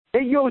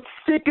Hey, yo, it's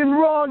Sick and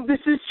Wrong.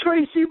 This is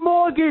Tracy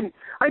Morgan.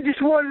 I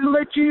just wanted to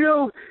let you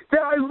know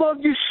that I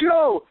love your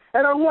show,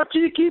 and I want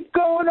you to keep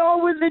going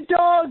on with the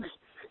dogs.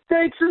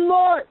 Thanks a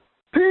lot.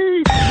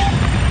 Peace. 10,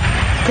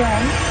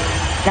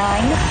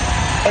 9,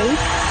 8,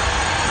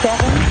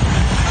 7,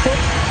 6,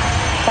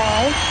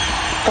 5,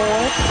 4,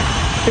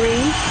 3,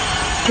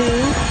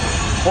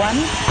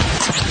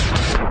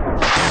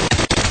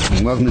 2,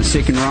 1. Welcome to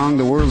Sick and Wrong,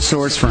 the world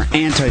source for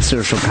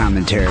antisocial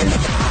commentary.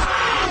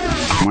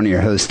 I'm one of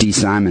your hosts, D.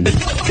 Simon.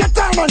 Get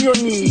down on your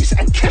knees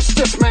and kiss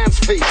this man's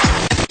feet.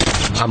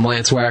 I'm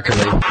Lance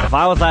Wackerly. If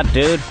I was that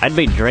dude, I'd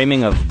be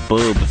dreaming of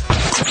boobs.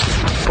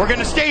 We're going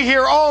to stay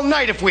here all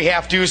night if we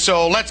have to,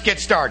 so let's get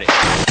started.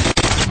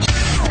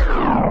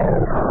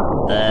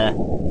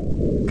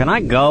 Can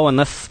I go when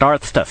this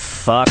starts to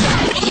suck?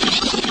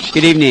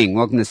 Good evening.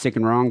 Welcome to Sick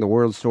and Wrong, the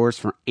world source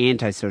for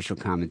antisocial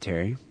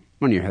commentary. I'm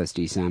one of your hosts,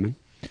 D. Simon.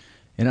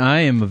 And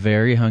I am a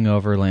very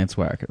hungover Lance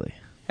Wackerly.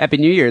 Happy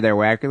New Year there,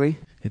 Wackerly.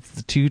 It's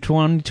the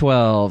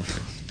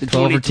 2012. The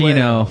 12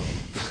 Tino.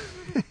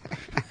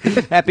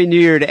 Happy New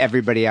Year to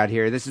everybody out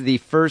here. This is the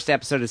first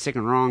episode of Sick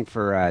and Wrong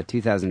for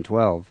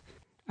 2012.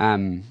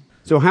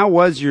 So how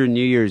was your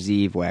New Year's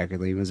Eve,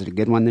 Wackerly? Was it a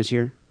good one this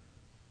year?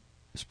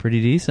 It's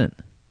pretty decent.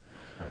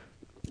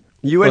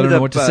 You I don't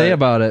know what to say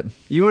about it.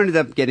 You ended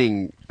up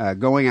getting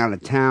going out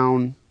of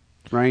town,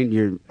 right?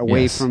 You're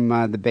away from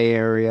the Bay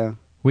Area.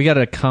 We got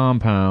a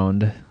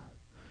compound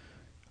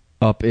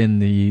up in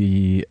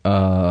the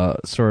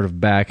sort of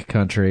back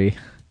country.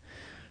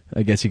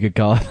 I guess you could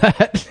call it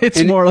that.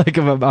 It's more like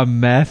a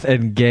meth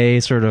and gay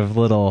sort of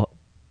little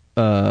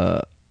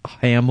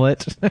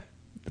hamlet.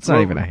 It's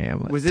not even a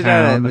hamlet. Was it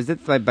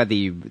like by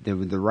the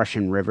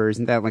Russian River?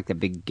 Isn't that like the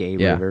big gay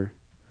river?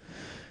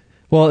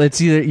 Well,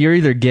 you're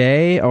either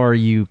gay or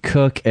you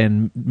cook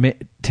and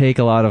take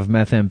a lot of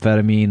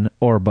methamphetamine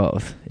or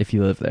both if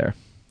you live there.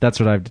 That's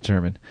what I've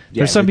determined. Yeah,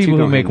 there's some people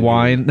who make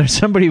wine. There's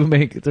some people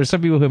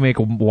who make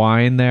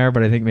wine there,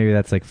 but I think maybe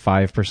that's like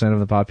 5%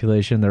 of the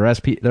population. The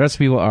rest of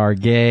people are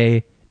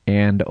gay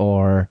and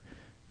or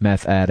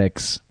meth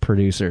addicts,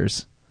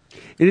 producers.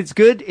 And it's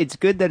good. It's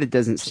good that it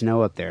doesn't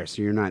snow up there,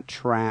 so you're not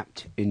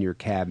trapped in your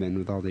cabin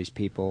with all these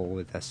people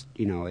with a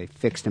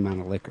fixed amount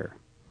of liquor.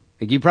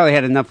 Like you probably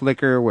had enough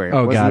liquor where it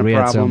wasn't a problem. We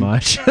had so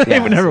much.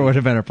 It never would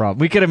have been a problem.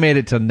 We could have made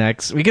it to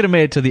We could have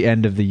made it to the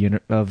end of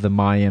the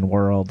Mayan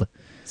world.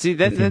 See,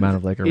 the amount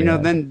of liquor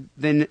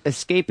then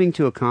escaping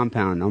to a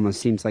compound almost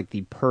seems like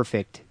the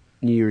perfect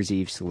New Year's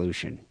Eve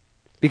solution.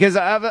 Because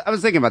I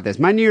was thinking about this.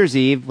 My New Year's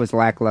Eve was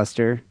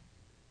lackluster.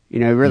 It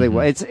really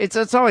was.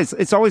 It's always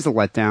a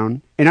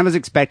letdown, and I was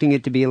expecting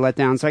it to be a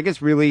letdown. So I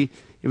guess really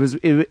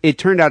it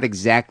turned out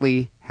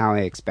exactly how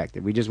I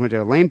expected. We just went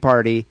to a lame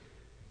party.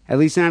 At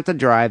least I didn't have to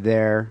drive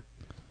there.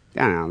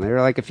 I don't know. There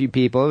were like a few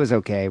people. It was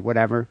okay.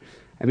 Whatever.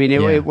 I mean,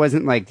 it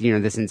wasn't like,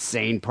 this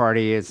insane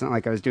party. It's not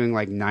like I was doing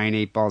like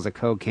 8 balls of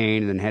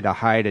cocaine and then had to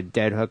hide a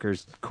dead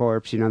hooker's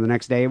corpse, the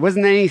next day. It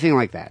wasn't anything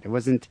like that. It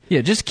wasn't. Yeah,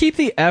 just keep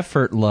the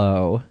effort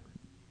low.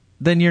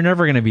 Then you're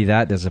never going to be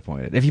that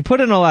disappointed. If you put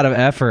in a lot of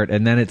effort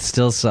and then it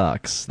still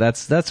sucks,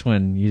 that's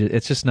when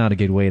it's just not a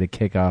good way to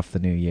kick off the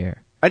new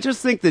year. I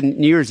just think the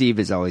New Year's Eve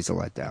is always a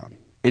letdown.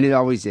 And it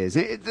always is.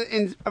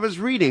 And I was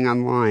reading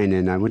online,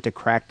 and I went to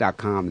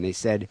crack.com, and they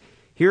said,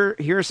 here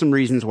are some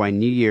reasons why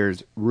New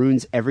Year's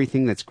ruins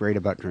everything that's great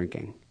about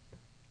drinking.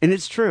 And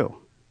it's true.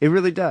 It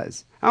really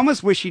does. I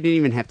almost wish you didn't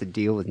even have to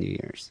deal with New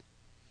Year's.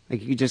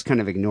 Like, you could just kind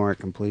of ignore it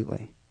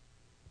completely.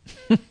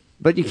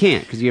 But you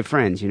can't, because you have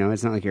friends,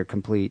 It's not like you're a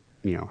complete,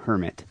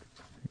 hermit.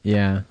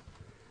 Yeah.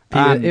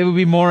 It would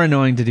be more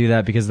annoying to do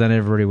that, because then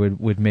everybody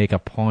would make a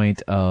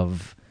point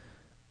of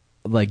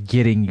like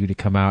getting you to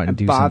come out and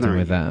do something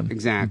with them.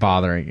 Exactly.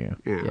 Bothering you.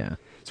 Yeah.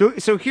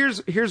 So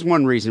here's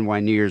one reason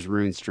why New Year's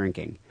ruins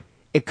drinking.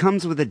 It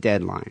comes with a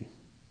deadline.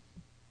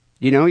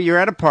 You're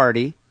at a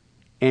party,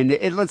 and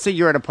let's say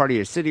you're at a party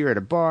at a city or at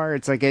a bar.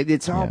 It's like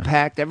it's all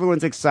packed.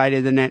 Everyone's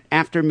excited, and then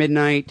after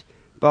midnight,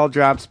 ball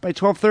drops. By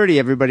 12:30,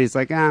 everybody's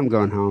like, I'm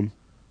going home.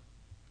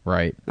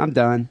 Right. I'm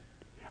done.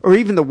 Or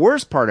even the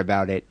worst part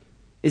about it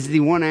is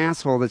the one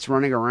asshole that's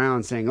running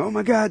around saying, oh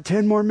my God,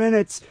 10 more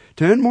minutes,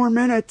 10 more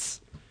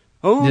minutes.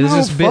 Oh,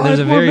 there's a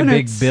very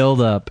big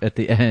build up at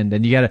the end,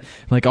 and you gotta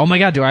oh my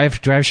God, do I have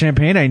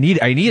champagne? I need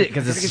it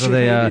because it's but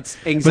then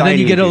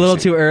you get a little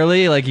too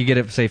early, like you get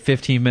it say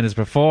 15 minutes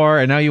before,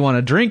 and now you want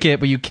to drink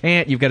it, but you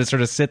can't. You've got to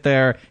sort of sit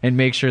there and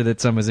make sure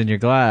that some is in your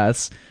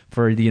glass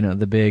for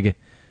the big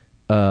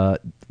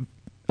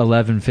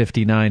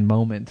 11:59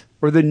 moment.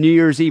 Or the New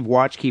Year's Eve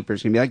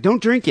watchkeeper's gonna be like,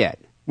 don't drink yet.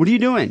 What are you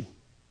doing?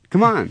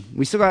 Come on,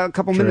 we still got a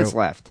couple minutes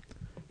left.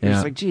 And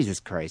it's like, Jesus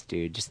Christ,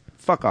 dude, just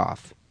fuck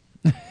off.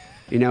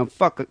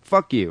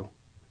 Fuck you.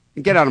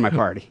 Get out of my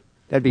party.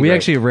 That'd be great. We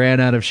actually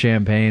ran out of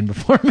champagne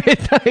before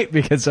midnight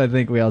because I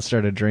think we all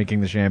started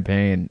drinking the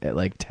champagne at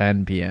like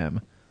 10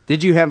 p.m.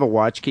 Did you have a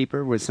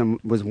watchkeeper?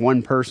 Was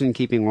one person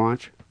keeping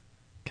watch?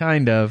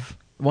 Kind of.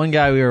 One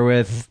guy we were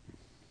with,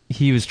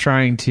 he was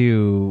trying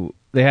to...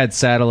 They had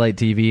satellite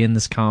TV in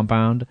this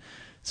compound,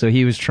 so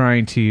he was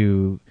trying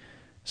to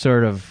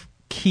sort of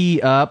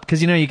key up,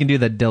 because you can do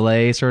the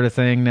delay sort of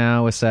thing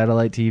now with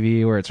satellite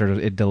TV, where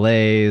it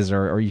delays,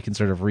 or you can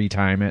sort of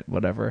retime it,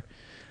 whatever.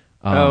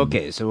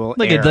 Okay, so we'll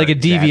like a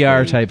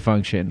DVR type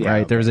function,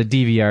 right? Okay. There was a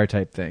DVR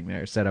type thing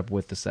there set up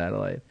with the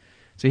satellite.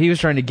 So he was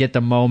trying to get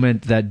the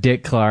moment that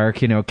Dick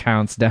Clark,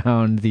 counts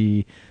down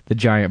the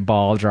giant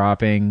ball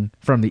dropping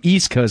from the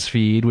East Coast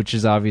feed, which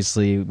is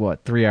obviously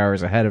 3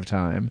 hours ahead of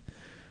time.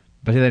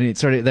 But then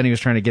he was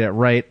trying to get it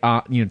right,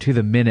 to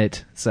the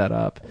minute set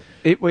up.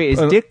 Wait, is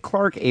Dick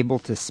Clark able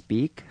to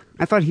speak?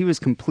 I thought he was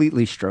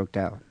completely stroked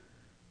out.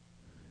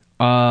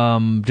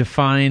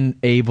 Define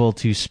able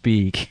to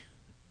speak.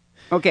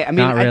 Okay, I mean,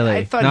 not really.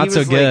 I thought not he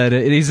was so good.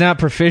 He's not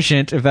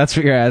proficient, if that's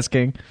what you're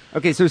asking.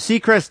 Okay, so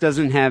Seacrest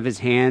doesn't have his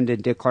hand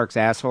in Dick Clark's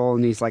asshole,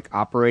 and he's like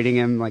operating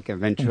him like a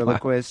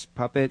ventriloquist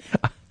puppet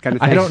kind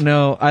of thing. I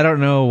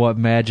don't know what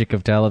magic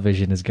of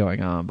television is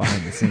going on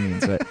behind the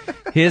scenes, but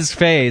his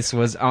face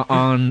was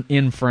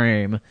in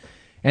frame,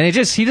 and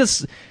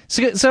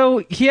so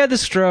he had the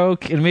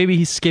stroke, and maybe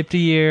he skipped a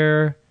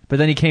year. But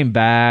then he came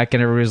back,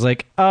 and everybody was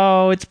like,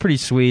 oh, it's pretty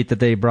sweet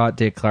that they brought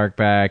Dick Clark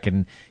back,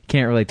 and he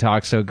can't really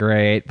talk so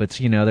great, but,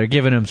 they're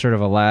giving him sort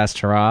of a last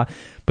hurrah.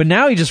 But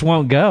now he just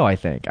won't go, I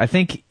think. I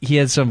think he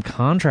has some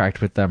contract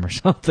with them or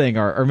something,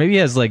 or maybe he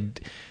has, like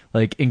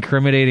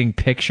incriminating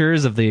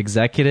pictures of the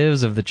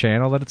executives of the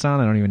channel that it's on.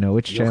 I don't even know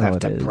which channel it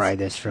is. You'll have to pry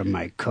this from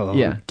my cold,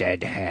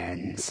 dead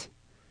hands.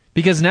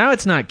 Because now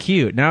it's not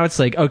cute. Now it's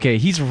like, okay,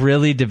 he's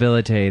really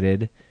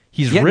debilitated.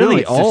 He's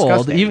really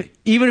old.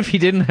 Even if he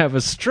didn't have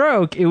a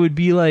stroke, it would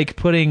be like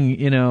putting,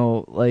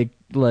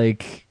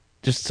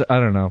 just, I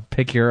don't know,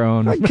 pick your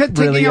own.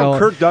 Taking out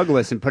Kirk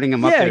Douglas and putting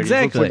him up there. Yeah,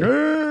 exactly.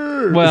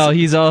 Well,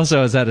 he's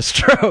also has had a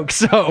stroke,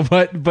 so,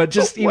 but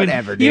just even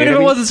if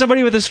it wasn't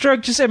somebody with a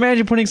stroke, just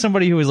imagine putting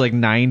somebody who was like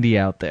 90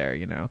 out there,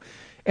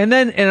 And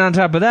on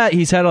top of that,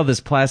 he's had all this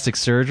plastic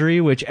surgery,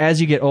 which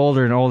as you get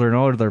older and older and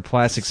older, their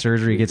plastic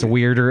surgery gets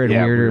weirder and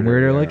weirder and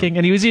weirder looking.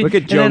 And look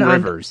at Joan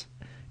Rivers.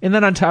 And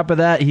then on top of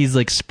that, he's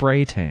like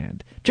spray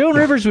tanned. Joan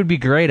Rivers would be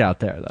great out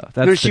there, though.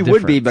 That's she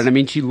would be, but I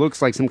mean, she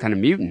looks like some kind of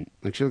mutant.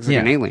 Like she looks like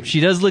an alien. She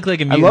does look like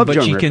a mutant,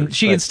 but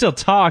she can still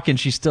talk, and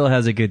she still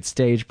has a good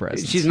stage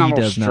presence. She's not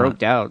all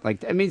stroked out.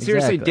 Like, I mean,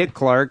 seriously, Dick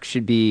Clark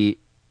should be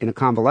in a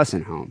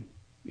convalescent home,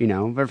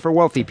 but for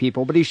wealthy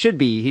people. But he should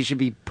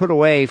be put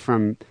away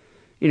from,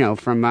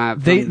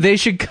 they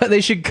should cut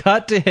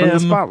to him from the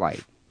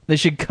spotlight. They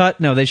should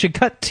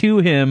cut to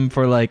him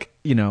for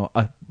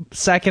a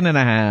second and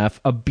a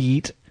half, a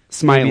beat.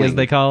 Smiling, as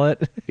they call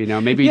it.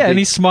 Maybe. Yeah, and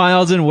he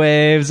smiles and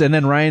waves, and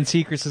then Ryan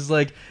Seacrest is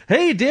like,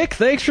 "Hey, Dick,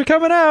 thanks for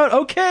coming out.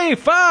 Okay,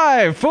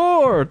 5,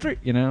 4, 3."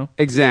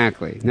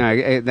 Exactly.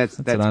 No, that's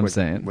what I'm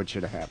saying. What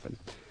should have happened?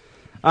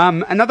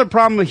 Another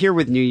problem here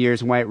with New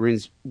Year's and why it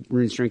ruins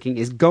drinking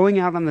is going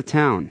out on the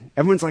town.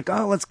 Everyone's like,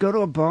 "Oh, let's go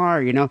to a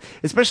bar,"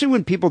 Especially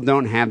when people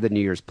don't have the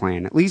New Year's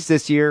plan. At least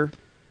this year,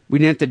 we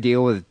didn't have to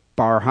deal with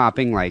bar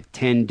hopping, like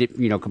 10,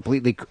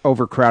 completely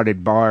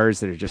overcrowded bars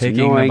that are just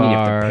annoying. And you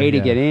have to pay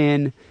to get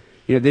in.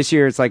 This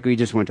year it's like we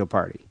just went to a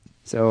party.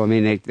 So, I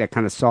mean, that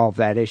kind of solved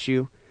that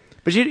issue.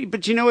 But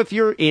if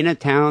you're in a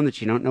town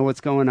that you don't know what's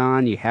going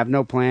on, you have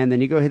no plan,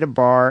 then you go hit a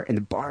bar, and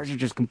the bars are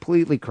just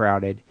completely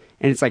crowded,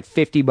 and it's like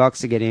 $50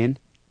 to get in.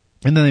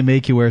 And then they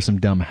make you wear some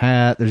dumb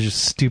hat. There's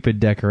just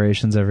stupid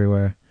decorations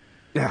everywhere.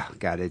 Oh,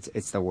 God,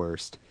 it's the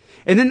worst.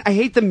 And then I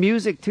hate the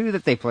music, too,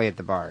 that they play at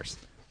the bars.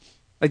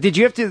 Like, did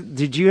you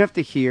have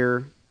to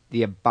hear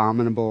the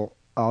abominable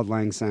Auld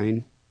Lang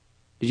Syne?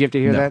 Did you have to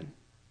hear that?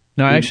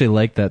 No, I actually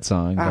liked that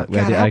song, but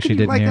I actually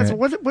didn't hear it.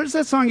 What is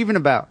that song even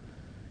about?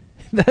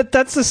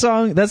 That's the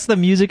song. That's the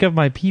music of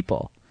my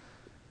people.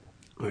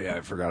 Oh yeah,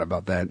 I forgot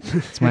about that.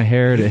 It's my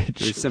heritage.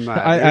 There's some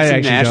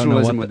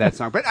nationalism with that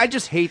song, but I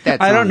just hate that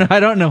song. I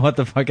don't know what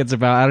the fuck it's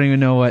about. I don't even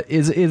know what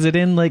is it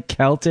in, like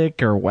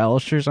Celtic or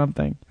Welsh or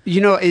something?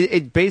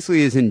 It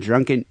basically is in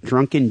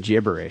drunken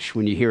gibberish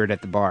when you hear it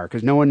at the bar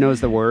because no one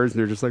knows the words and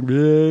they're just like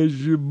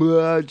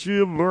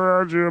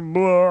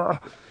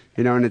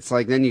and it's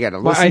like then you got to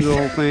listen to the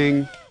whole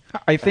thing.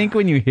 I think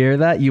when you hear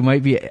that, you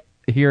might be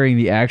hearing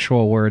the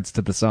actual words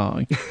to the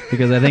song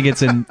because I think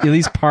it's in at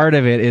least part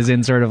of it is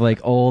in sort of like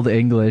Old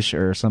English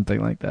or something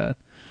like that.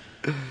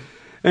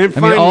 And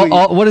finally,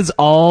 what is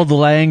Auld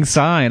Lang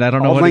Syne? I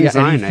don't know what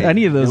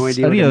any of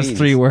those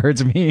three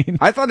words mean.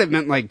 I thought it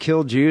meant like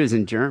kill Jews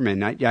in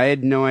German. I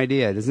had no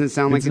idea. Doesn't it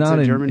sound like it's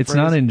a German phrase? It's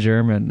not in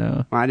German,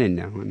 no. Well, I didn't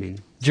know. I mean,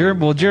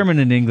 German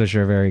and English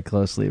are very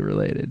closely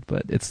related,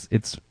 but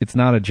it's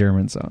not a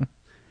German song.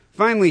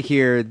 Finally,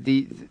 here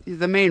the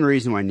main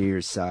reason why New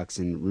Year's sucks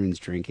and ruins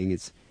drinking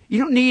is you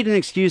don't need an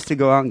excuse to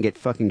go out and get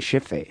fucking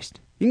shit faced.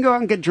 You can go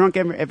out and get drunk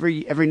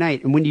every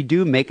night, and when you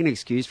do, make an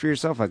excuse for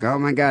yourself, like, oh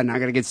my god, now I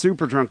got to get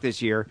super drunk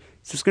this year.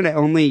 It's just going to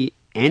only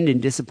end in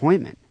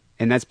disappointment,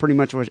 and that's pretty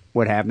much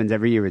what happens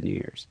every year with New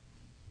Year's.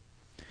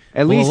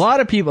 At least a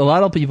lot of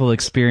people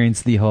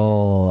experience the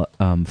whole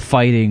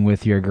fighting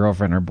with your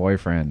girlfriend or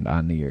boyfriend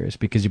on New Year's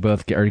because you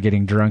both are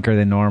getting drunker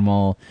than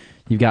normal.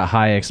 You've got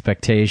high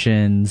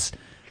expectations.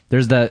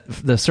 There's the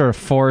sort of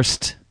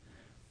forced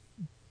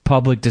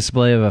public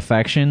display of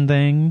affection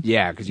thing.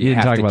 Yeah, because you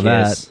didn't have talk to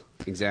about kiss. that.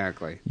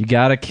 Exactly. You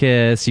gotta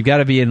kiss. You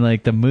gotta be in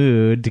like the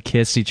mood to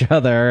kiss each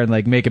other and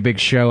like make a big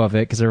show of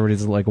it because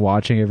everybody's like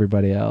watching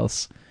everybody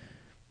else.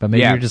 But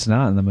maybe you're just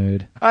not in the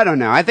mood. I don't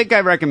know. I think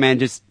I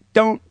recommend just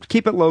don't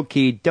keep it low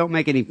key. Don't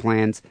make any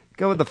plans.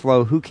 Go with the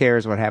flow. Who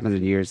cares what happens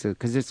in years?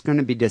 Because it's going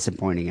to be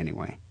disappointing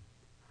anyway.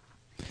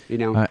 You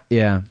know?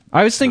 Yeah.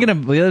 I was thinking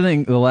of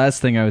the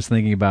last thing I was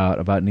thinking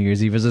about New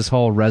Year's Eve was this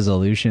whole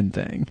resolution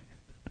thing.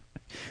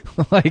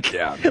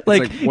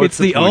 It's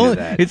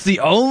the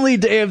only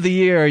day of the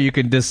year you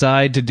can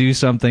decide to do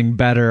something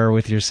better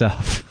with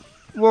yourself.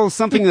 Well,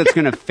 something that's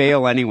going to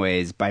fail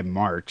anyways by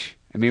March.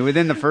 I mean,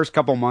 within the first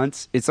couple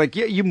months, it's like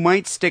you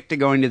might stick to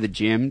going to the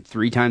gym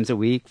 3 times a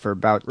week for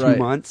about 2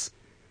 months,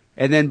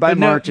 and then by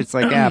March it's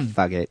like,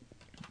 fuck it.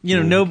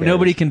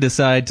 Nobody can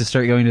decide to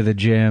start going to the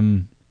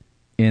gym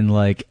in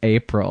like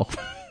April.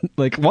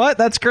 Like, what?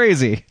 That's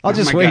crazy. I'll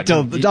just wait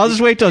till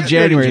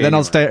January. Then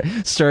I'll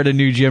start a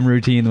new gym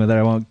routine that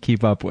I won't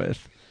keep up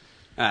with.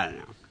 I don't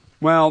know.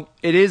 Well,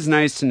 it is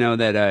nice to know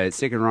that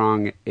Sick and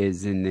Wrong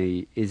is in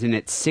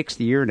its 6th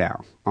year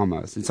now.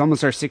 Almost. It's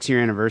almost our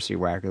 6-year anniversary.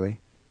 Wackerly.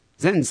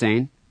 Is that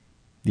insane?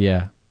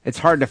 Yeah. It's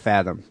hard to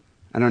fathom.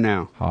 I don't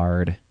know.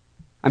 Hard.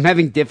 I'm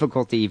having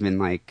difficulty even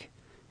like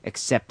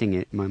accepting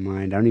it in my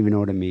mind. I don't even know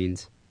what it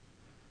means.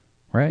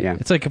 Right. Yeah.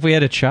 It's like if we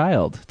had a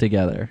child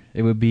together,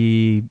 it would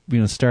be,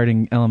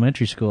 starting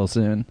elementary school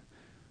soon.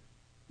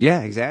 Yeah,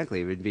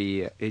 exactly. It would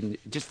be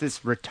just this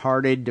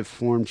retarded,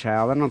 deformed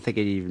child. I don't think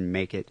it'd even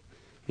make it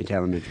into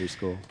elementary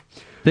school.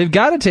 They've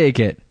got to take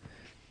it.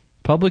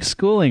 Public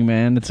schooling,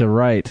 man. It's a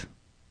right.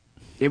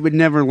 It would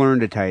never learn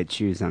to tie its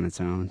shoes on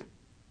its own.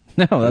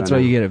 No, that's why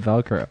you get it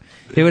Velcro.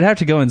 It would have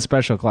to go in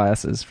special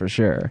classes for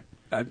sure.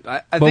 I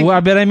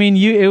think,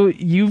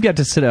 you've got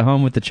to sit at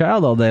home with the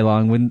child all day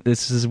long. When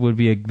would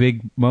be a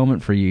big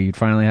moment for you. You'd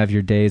finally have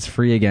your days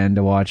free again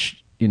to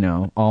watch,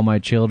 All My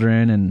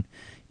Children and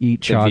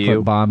eat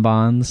chocolate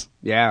bonbons.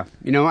 Yeah,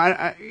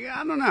 I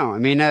don't know. I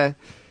mean,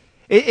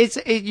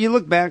 you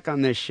look back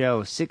on this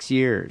show, 6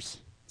 years.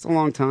 It's a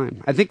long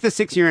time. I think the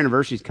 6-year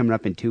anniversary is coming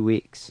up in 2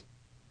 weeks.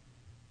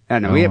 I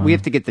don't know. We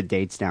have to get the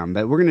dates down,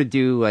 but we're gonna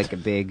do like a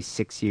big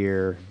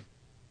 6-year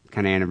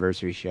kind of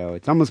anniversary show.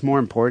 It's almost more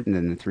important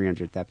than the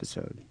 300th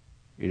episode.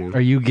 Are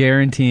you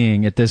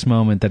guaranteeing at this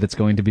moment that it's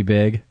going to be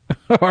big,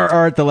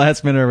 or at the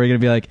last minute are we going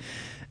to be like,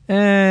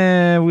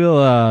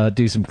 we'll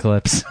do some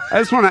clips? I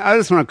just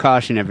want to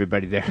caution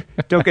everybody there.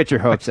 Don't get your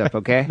hopes up,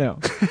 okay? No,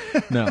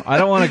 I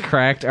don't want a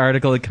cracked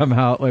article to come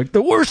out like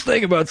the worst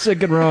thing about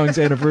Sick and Wrong's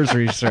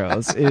anniversary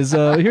shows is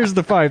here's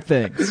the 5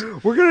 things.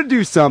 We're gonna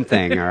do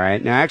something, all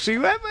right? Now,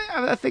 actually,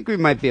 I think we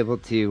might be able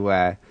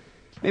to.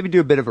 Maybe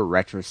do a bit of a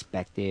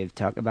retrospective,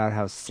 talk about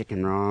how Sick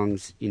and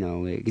Wrongs,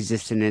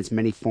 existed in its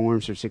many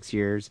forms for 6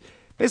 years.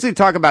 Basically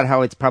talk about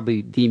how it's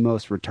probably the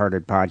most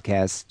retarded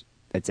podcast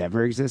that's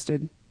ever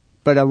existed.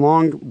 But a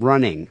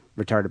long-running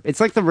retarded. It's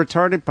like the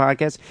retarded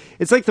podcast.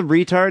 It's like the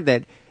retard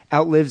that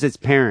outlives its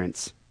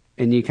parents.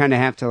 And you kind of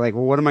have to well,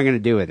 what am I going to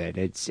do with it?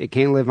 It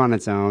can't live on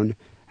its own.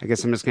 I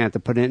guess I'm just going to have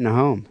to put it in a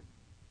home.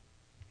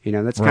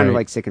 That's kind of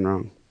like Sick and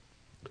Wrong.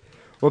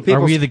 Well,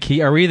 are we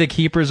the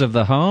keepers of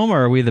the home,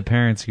 or are we the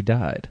parents who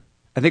died?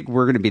 I think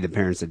we're going to be the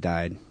parents that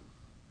died.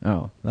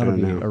 Oh, that'll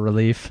be a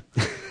relief.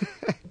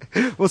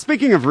 Well,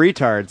 speaking of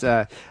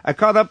retards, I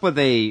caught up with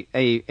a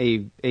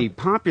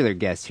popular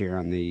guest here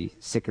on the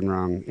Sick and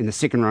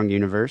Wrong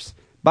universe,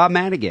 Bob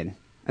Madigan.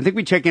 I think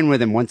we check in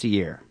with him once a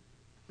year,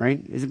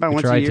 right? Is it about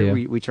once a year?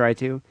 We try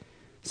to.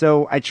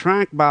 So I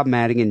tracked Bob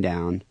Madigan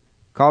down,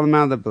 called him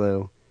out of the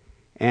blue,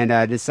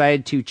 and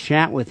decided to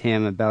chat with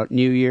him about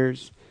New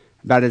Year's,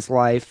 about his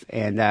life,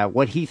 and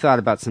what he thought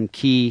about some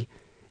key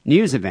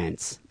news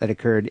events that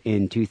occurred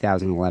in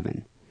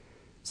 2011.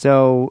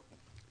 So,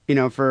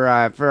 for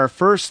our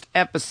first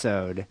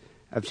episode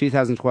of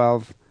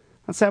 2012,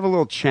 let's have a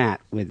little chat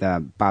with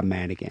Bob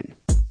Madigan.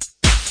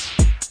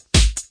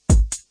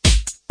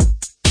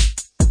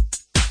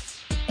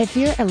 If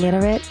you're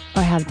illiterate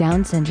or have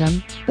Down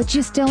syndrome, but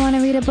you still want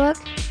to read a book,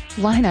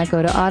 why not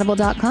go to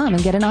Audible.com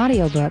and get an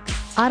audiobook?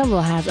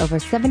 Audible has over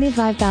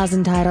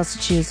 75,000 titles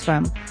to choose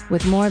from,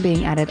 with more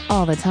being added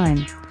all the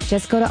time.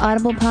 Just go to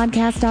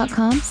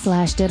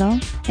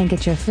audiblepodcast.com/diddle and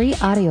get your free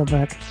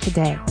audiobook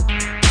today.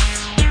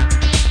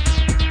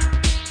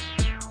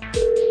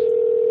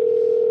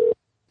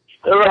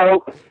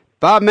 Hello.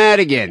 Bob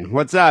Madigan,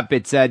 what's up?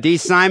 It's D.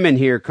 Simon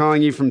here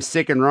calling you from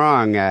Sick and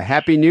Wrong.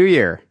 Happy New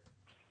Year.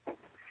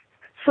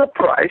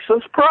 Surprise.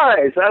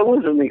 I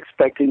wasn't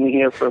expecting to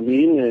hear from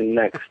you in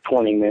the next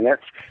 20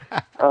 minutes.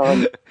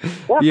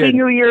 Happy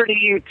New Year to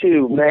you,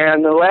 too,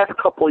 man. The last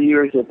couple of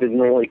years have been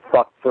really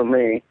fucked for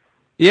me.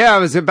 Yeah, I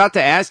was about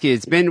to ask you.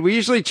 We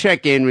usually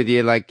check in with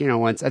you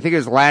once. I think it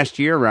was last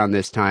year around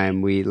this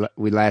time we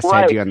last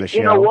had you on the show.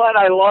 You know what?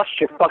 I lost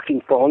your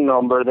fucking phone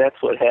number.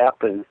 That's what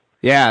happened.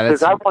 Yeah,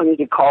 because I wanted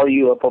to call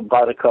you up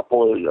about a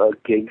couple of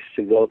gigs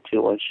to go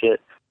to and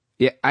shit.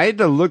 Yeah, I had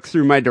to look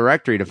through my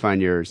directory to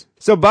find yours.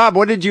 So, Bob,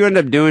 what did you end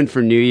up doing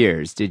for New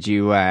Year's? Did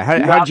you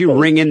how'd you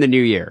ring in the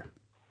New Year?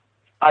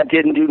 I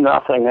didn't do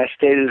nothing. I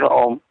stayed at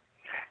home.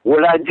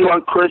 What I do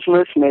on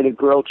Christmas, made a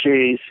grilled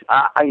cheese.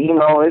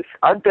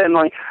 I've been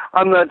like,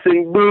 I'm not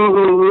saying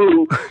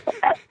boo hoo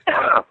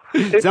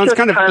hoo. Sounds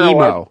kind of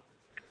emo.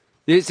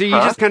 So you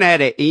just kind of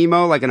had an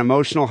emo, like an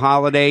emotional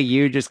holiday.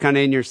 You just kind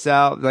of in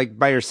yourself, like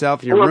by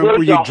yourself in your room.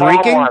 Were you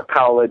drinking? Hallmark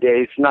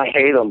holidays, and I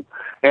hate them.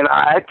 And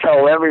I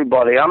tell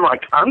everybody, I'm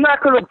like, I'm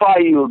not going to buy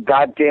you a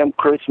goddamn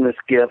Christmas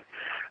gift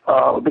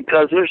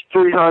because there's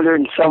 300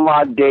 and some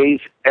odd days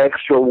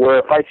extra where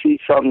if I see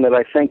something that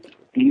I think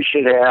you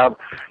should have,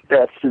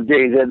 that's the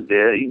day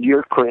that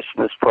your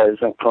Christmas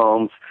present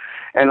comes.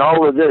 And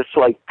all of this,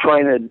 like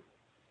trying to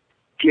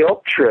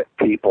guilt trip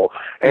people,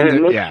 and it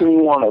makes me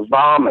want to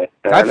vomit.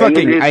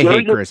 I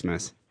hate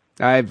Christmas.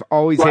 I've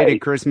always hated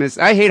Christmas.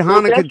 I hate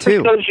Hanukkah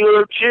too. Because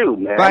you're a Jew,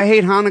 man. But I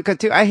hate Hanukkah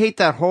too. I hate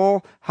that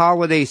whole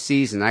holiday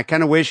season. I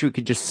kind of wish we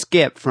could just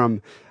skip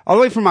all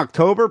the way from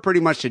October pretty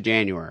much to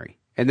January.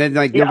 And then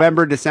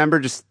November, December,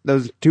 just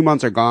those 2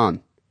 months are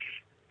gone.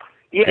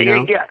 Yeah.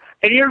 And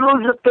here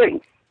goes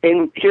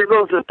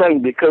the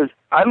thing. Because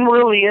I'm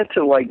really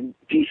into like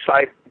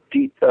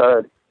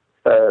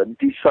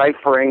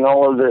deciphering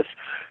all of this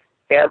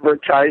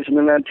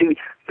advertisement on TV.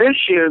 This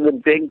year, the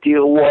big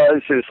deal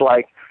is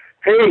like,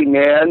 hey,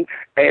 man,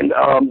 and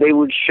they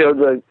would show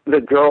the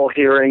girl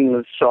hearing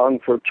the song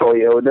for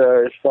Toyota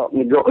or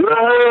something and go,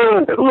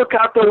 look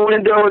out the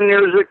window and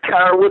there's a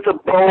car with a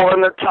bow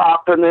on the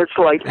top, and it's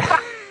like...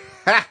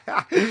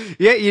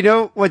 Yeah, you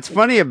know, what's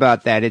funny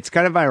about that, it's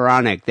kind of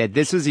ironic that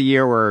this was a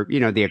year where,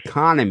 the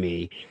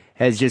economy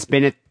has just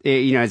been,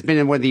 has been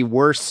in one of the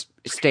worst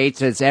states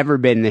that's ever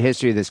been in the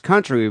history of this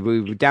country.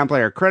 We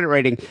downplay our credit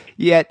rating,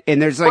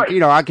 and there's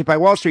Occupy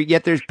Wall Street,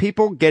 yet there's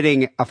people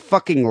getting a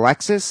fucking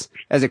Lexus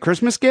as a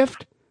Christmas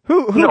gift?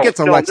 Who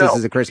gets a Lexus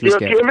as a Christmas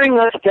gift? They're giving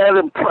us that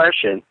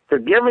impression. They're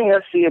giving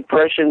us the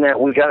impression that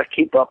we got to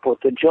keep up with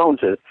the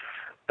Joneses.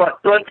 But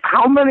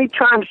how many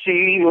times do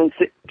you even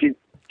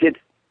get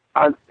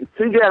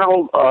through that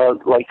whole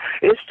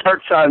it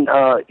starts on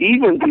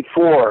even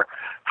before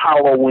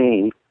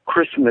Halloween,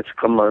 Christmas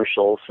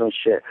commercials and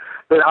shit.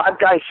 But I've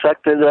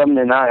dissected them,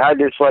 and I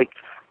just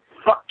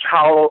fuck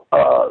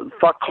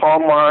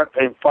Hallmark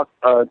and fuck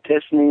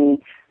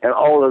Disney and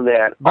all of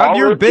that. Bob,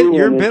 you're a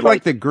bit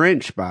like the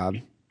Grinch, Bob.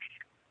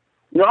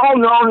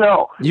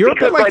 No. You're a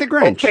bit like the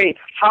Grinch. Okay,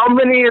 how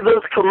many of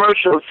those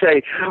commercials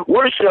say,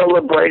 we're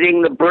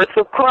celebrating the birth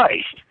of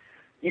Christ?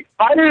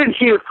 I didn't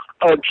hear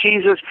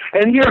Jesus,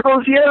 and here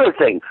goes the other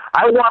thing.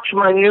 I watch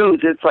my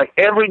news. It's like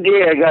every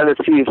day I got to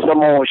see if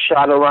someone was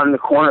shot around the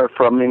corner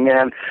from me,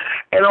 man.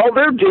 And all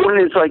they're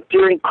doing is,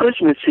 during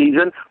Christmas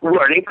season,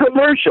 running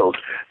commercials.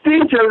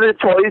 These are the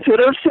toys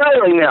that are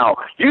selling now.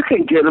 You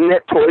can get them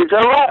at Toys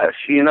R Us,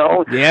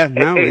 Yeah,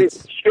 no,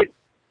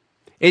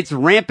 it's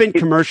rampant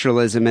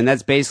commercialism, and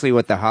that's basically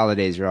what the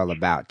holidays are all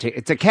about.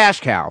 It's a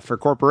cash cow for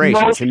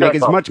corporations to make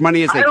as much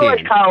money as they can. I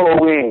like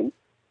Halloween.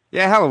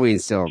 Yeah,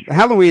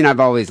 Halloween I've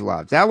always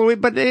loved. Halloween,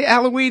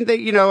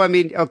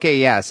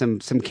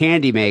 some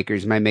candy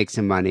makers might make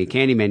some money,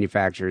 candy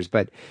manufacturers,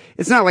 but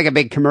it's not like a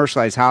big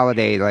commercialized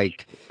holiday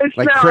like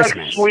Christmas. It's not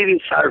like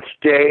Sweetheart's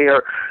Day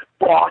or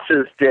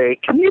Boss's Day.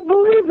 Can you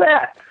believe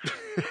that?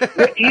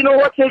 You know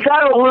what? They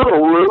got a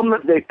little room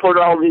that they put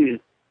all these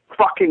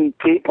fucking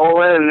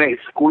people in, and they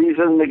squeeze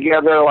them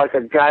together like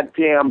a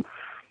goddamn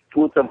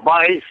with a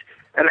vice,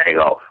 and they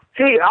go,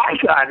 hey, I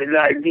got an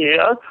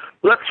idea.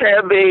 Let's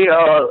have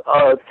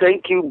a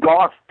thank you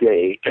Goth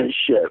Day and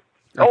shit.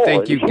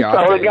 Thank you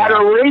Goth Day. We got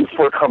a race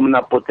for coming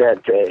up with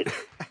that day.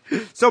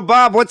 So,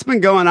 Bob, what's been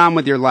going on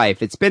with your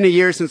life? It's been a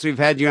year since we've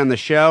had you on the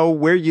show.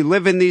 Where are you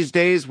living these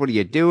days? What are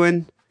you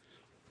doing?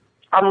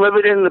 I'm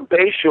living in the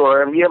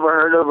Bayshore. Have you ever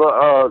heard of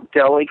a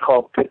deli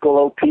called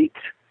Piccolo Pete's?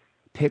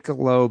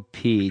 Piccolo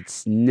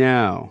Pete's,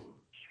 no.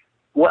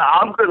 Well,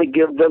 I'm going to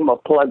give them a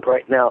plug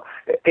right now.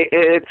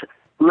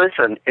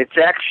 Listen, it's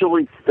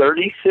actually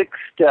 36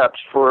 steps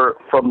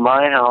from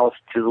my house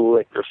to the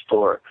liquor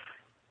store.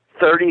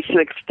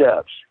 36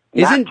 steps.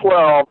 Not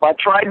 12. I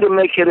tried to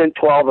make it in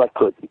 12. I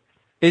couldn't.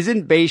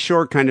 Isn't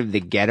Bayshore kind of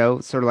the ghetto,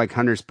 sort of like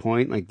Hunter's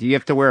Point? Do you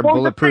have to wear a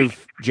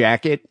bulletproof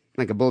jacket,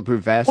 like a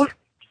bulletproof vest? Well,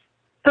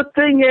 the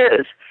thing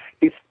is,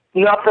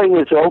 nothing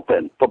is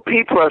open, but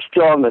people are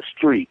still on the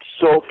streets.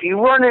 So if you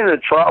run into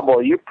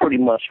trouble, you're pretty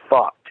much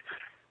fucked.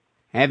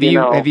 Have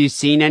you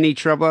seen any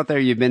trouble out there?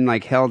 You've been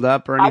held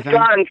up or anything? I've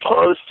gotten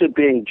close to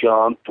being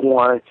jumped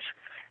once,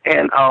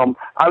 and I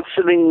was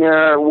sitting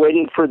there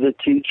waiting for the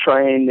T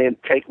train. They'd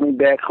take me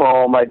back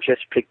home. I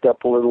just picked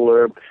up a little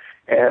herb,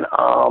 and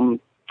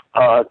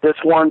this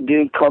one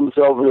dude comes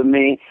over to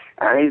me,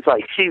 and he's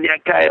like, "See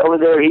that guy over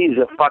there? He's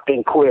a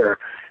fucking queer."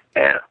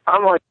 And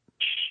I'm like,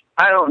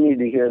 I don't need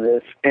to hear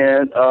this.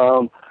 And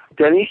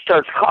then he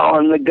starts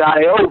calling the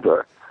guy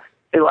over.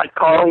 And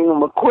calling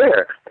him a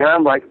queer. And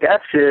I'm like,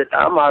 that's it.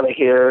 I'm out of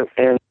here.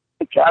 And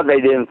God, they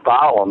didn't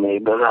follow me.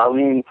 But wow,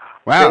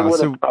 they would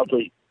have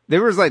probably. They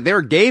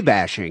were gay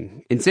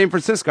bashing in San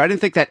Francisco. I didn't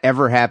think that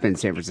ever happened in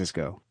San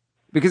Francisco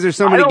because there's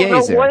so many gays there. I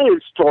don't know what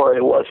his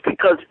story was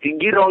because you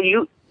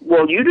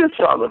just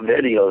saw the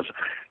videos.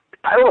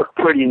 I look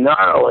pretty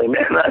gnarly,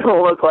 man. I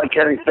don't look like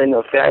anything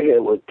a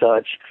faggot would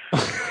touch.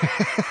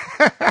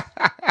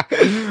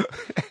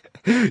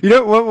 You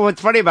know what's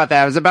funny about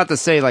that? I was about to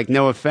say, like,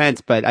 no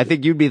offense, but I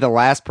think you'd be the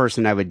last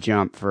person I would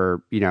jump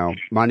for,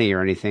 money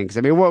or anything. 'Cause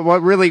I mean,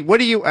 what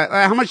do you?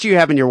 How much do you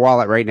have in your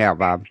wallet right now,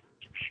 Bob?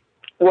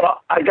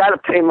 Well, I got to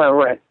pay my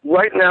rent.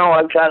 Right now,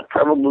 I've got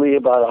probably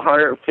about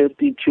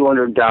 $150,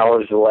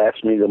 $200 to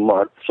last me the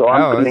month. So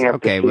I'm going to have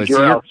to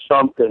figure out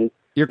something.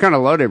 You're kind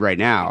of loaded right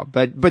now,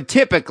 but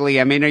typically,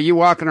 I mean, are you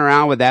walking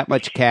around with that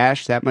much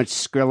cash, that much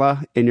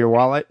Skrilla in your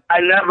wallet? I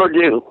never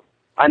do.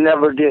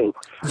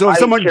 So if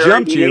someone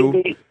jumped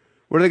you,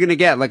 what are they going to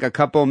get? Like a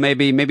couple,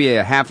 maybe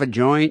a half a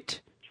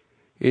joint,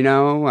 some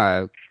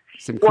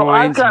coins? Well,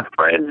 I've got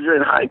friends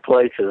in high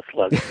places,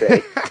 let's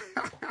say.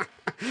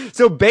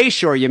 So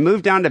Bayshore, you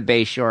moved down to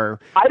Bayshore.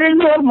 I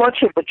didn't have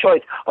much of a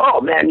choice.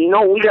 Oh, man,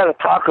 we got to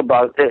talk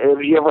about it.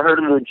 Have you ever heard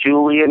of the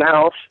Julian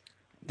House?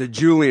 The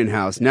Julian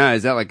House. No,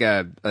 is that like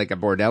a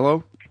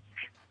bordello?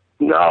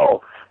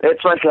 No,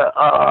 it's like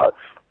a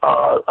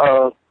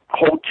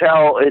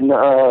hotel in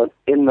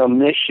the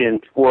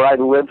Mission where I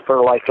lived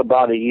for like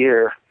about a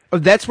year. Oh,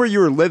 that's where you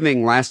were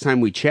living last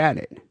time we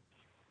chatted.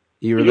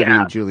 You were living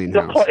in Julian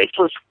House. The place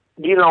was,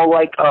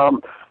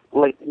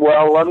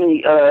 well, let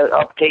me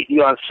update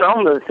you on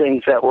some of the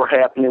things that were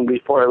happening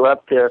before I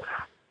left there.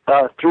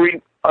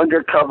 3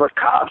 undercover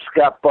cops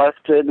got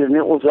busted, and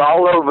it was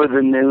all over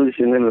the news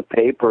and in the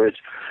papers.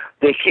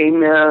 They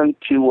came in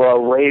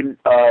to raid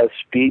a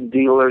speed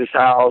dealer's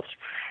house,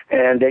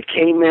 and they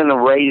came in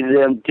and raided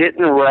him,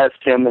 didn't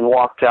arrest him, and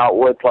walked out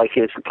with, like,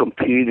 his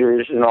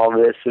computers and all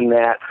this and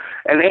that.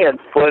 And they had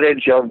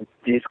footage of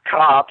these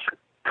cops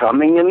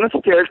coming in the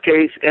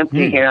staircase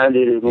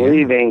empty-handed and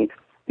leaving,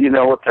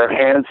 with their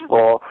hands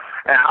full.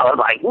 And I was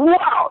like,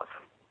 wow.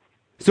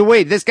 So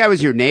wait, this guy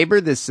was your neighbor,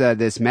 this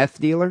meth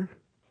dealer?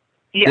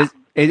 Yeah.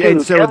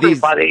 And so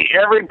everybody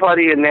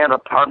in that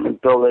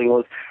apartment building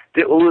was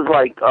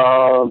like,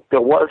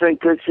 there wasn't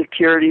good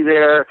security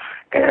there,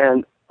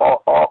 and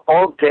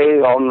all day,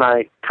 all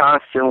night,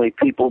 constantly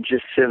people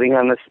just sitting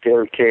on the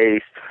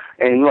staircase,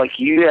 and like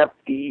you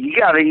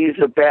got to use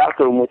the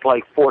bathroom with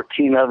like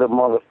 14 other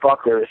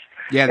motherfuckers.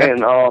 Yeah,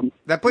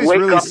 that place wake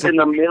really up in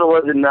the middle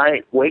of the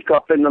night.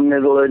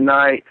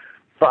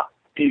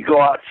 You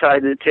go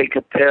outside to take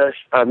a piss.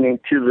 To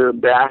the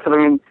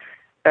bathroom,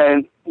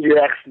 and you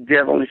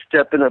accidentally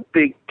step in a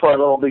big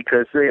puddle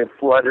because they have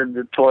flooded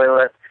the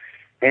toilet,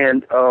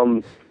 and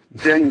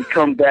then you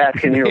come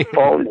back and your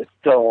phone is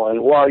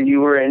stolen while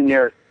you were in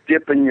there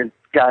dipping your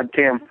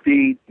goddamn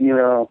feet,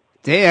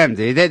 Damn,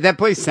 dude, that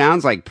place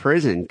sounds like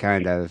prison,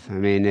 kind of. I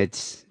mean,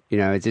 it's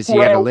it's just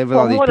you have to live with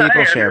all these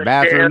people, share a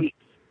bathroom.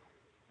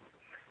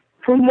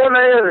 From what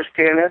I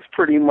understand, that's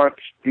pretty much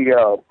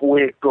the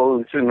way it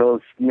goes in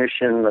those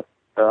Mission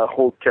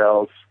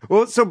hotels.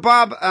 Well, so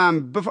Bob,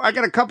 before I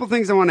got a couple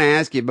things I want to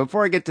ask you.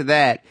 Before I get to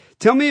that,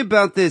 tell me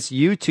about this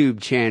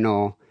YouTube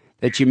channel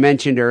that you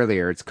mentioned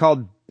earlier. It's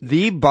called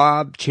The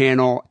Bob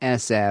Channel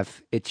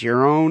SF. It's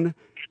your own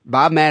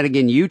Bob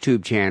Madigan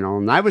YouTube channel,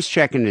 and I was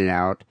checking it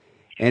out.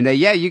 And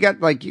you got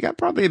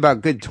probably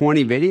about good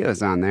 20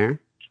 videos on there.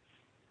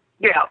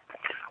 Yeah.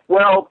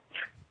 Well,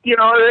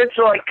 it's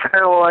like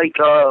kind of like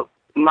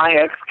my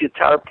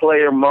ex-guitar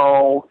player,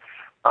 Mo.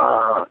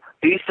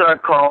 He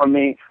started calling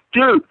me,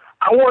 dude,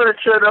 I want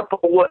to set up a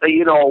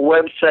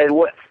website.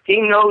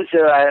 He knows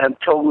that I am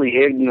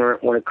totally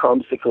ignorant when it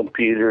comes to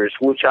computers,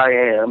 which I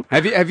am.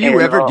 Have you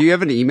ever? Do you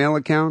have an email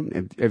account?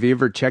 Have you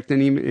ever checked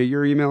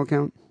your email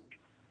account?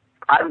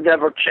 I've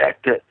never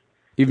checked it.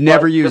 You've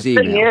never used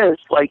email. The thing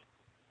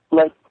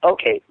is,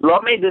 okay,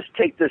 let me just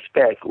take this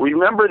back.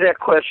 Remember that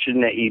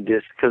question that you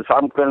just, because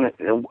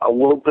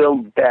we'll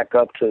build back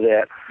up to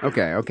that.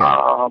 Okay.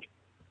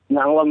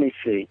 Now let me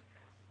see.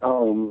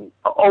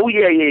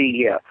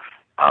 Yeah.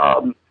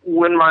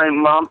 When my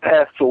mom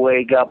passed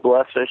away, God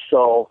bless her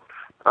soul,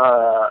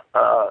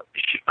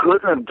 she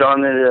couldn't have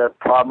done it at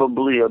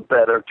probably a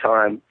better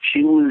time.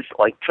 She was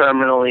like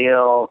terminally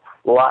ill,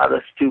 a lot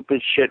of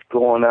stupid shit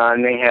going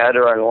on. They had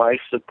her on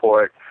life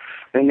support,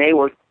 and they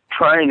were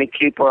trying to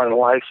keep her on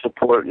life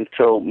support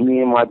until me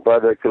and my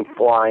brother could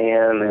fly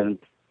in and,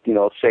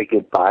 say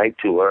goodbye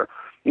to her,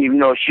 even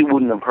though she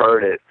wouldn't have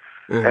heard it.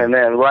 Mm-hmm. And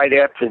then right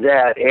after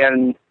that,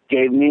 Ann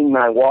gave me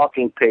my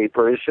walking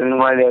papers, and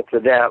right after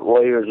that,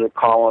 lawyers are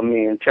calling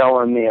me and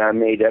telling me I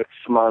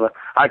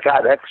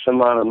got X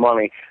amount of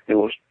money. It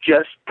was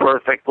just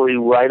perfectly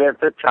right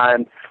at the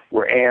time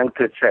where Ann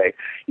could say,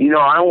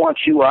 I want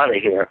you out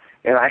of here.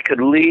 And I could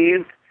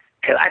leave,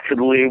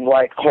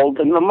 like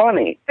holding the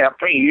money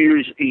after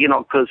years,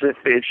 because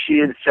if she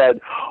had said,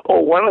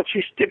 oh, why don't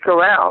you stick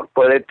around?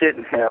 But it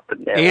didn't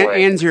happen that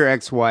way. Ann's your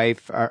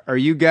ex-wife. Are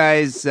you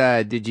guys,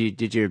 did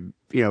you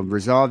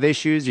resolve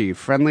issues? Are you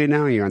friendly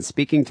now? Are you on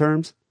speaking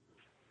terms?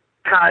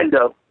 Kind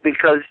of,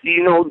 because do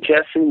you know who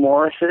Jesse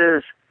Morris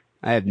is?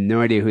 I have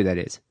no idea who that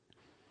is.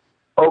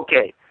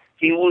 Okay.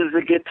 He was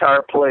a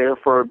guitar player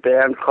for a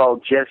band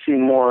called Jesse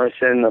Morris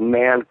and the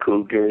Man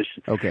Cougars.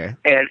 Okay.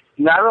 And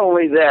not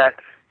only that,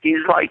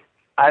 he's like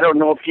I don't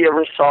know if you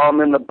ever saw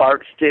him in the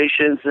BART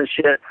stations and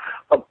shit.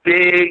 A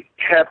big,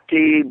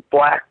 hefty,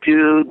 black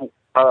dude,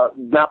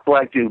 black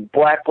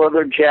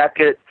leather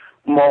jacket,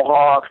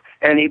 mohawk,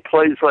 and he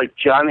plays like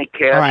Johnny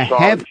Cash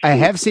songs. I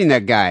have seen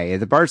that guy at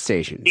the BART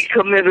stations. He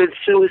committed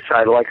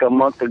suicide like a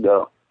month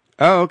ago.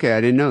 Oh, okay,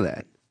 I didn't know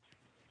that.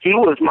 He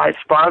was my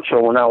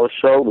sponsor when I was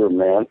sober,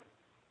 man.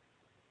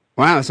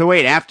 Wow, so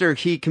wait, after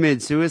he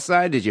committed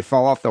suicide, did you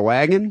fall off the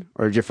wagon?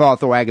 Or did you fall off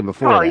the wagon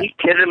before that? Oh, you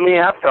kidding me?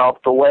 I fell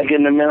off the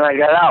wagon the minute I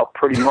got out,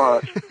 pretty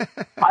much.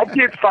 I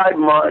did 5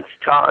 months,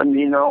 Tom,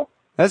 you know.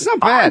 That's not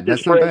bad.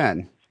 That's not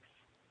bad.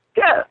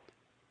 Yeah.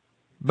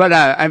 But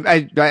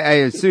I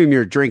assume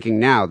you're drinking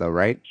now, though,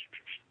 right?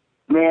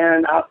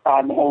 Man,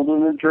 I'm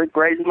holding a drink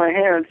right in my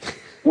hand.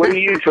 What are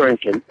you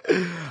drinking?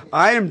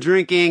 I am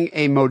drinking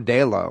a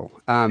Modelo.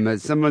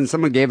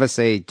 Someone gave us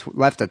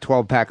left a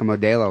 12-pack of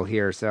Modelo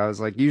here, so I was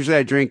like, usually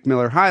I drink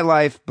Miller High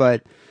Life,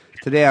 but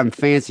today I'm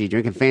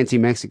drinking fancy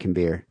Mexican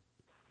beer.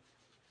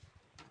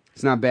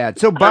 It's not bad.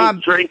 So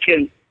Bob,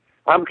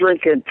 I'm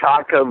drinking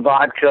Taka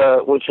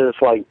vodka, which is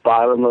like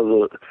bottom of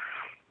the,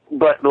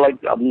 but like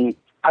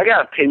I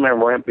gotta pay my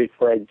rent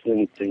before I do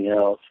anything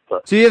else.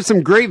 But. So you have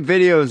some great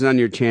videos on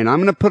your channel. I'm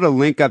going to put a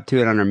link up to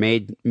it on our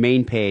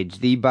main page,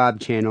 the Bob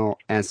Channel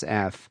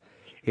SF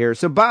here.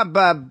 So Bob,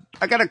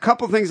 I got a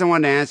couple things I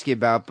wanted to ask you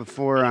about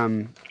before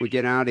we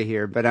get out of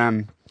here. But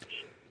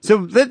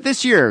so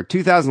this year,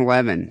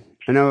 2011,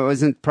 I know it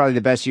wasn't probably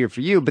the best year for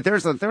you, but there are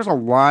a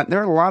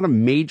lot of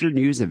major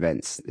news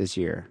events this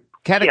year,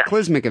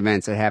 cataclysmic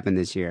events that happened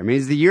this year. I mean,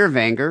 it's the year of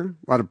anger,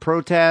 a lot of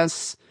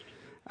protests.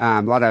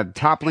 A lot of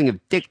toppling of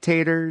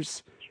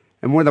dictators,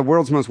 and one of the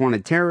world's most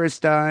wanted terrorists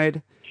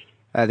died.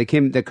 The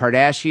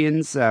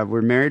Kardashians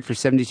were married for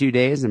 72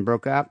 days and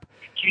broke up.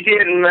 You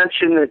didn't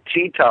mention the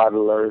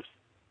teetotalers.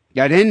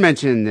 Yeah, I didn't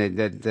mention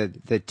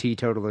the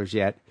teetotalers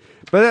yet.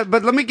 But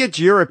let me get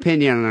your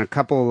opinion on a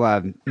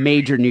couple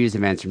major news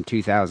events from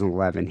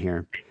 2011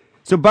 here.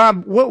 So,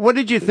 Bob, what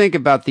did you think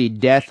about the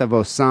death of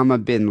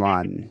Osama bin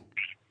Laden,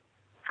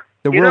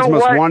 the world's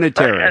most wanted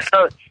terrorist?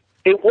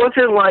 It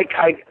wasn't like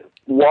I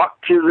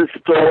walked to the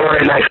store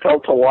and I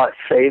felt a lot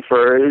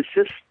safer. It's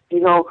just, you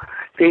know,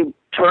 they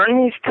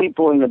turn these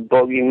people into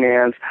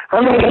boogeyman's.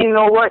 I mean, you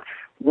know what?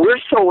 We're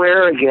so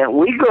arrogant.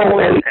 We go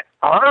in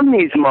on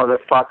these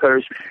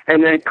motherfuckers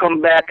and then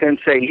come back and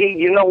say, hey,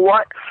 you know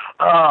what?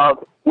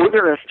 We're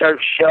going to start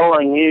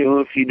shelling you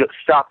if you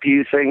stop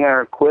using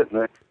our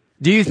equipment.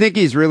 Do you think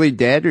he's really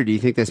dead, or do you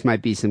think this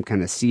might be some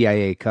kind of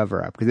CIA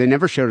cover-up? Because they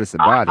never showed us the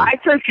body. I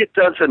think it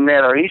doesn't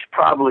matter. He's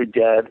probably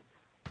dead.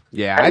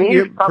 Yeah, and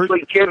he's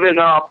probably given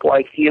up,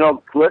 like, you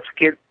know, let's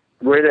get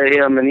rid of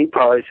him. And he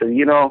probably said,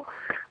 you know,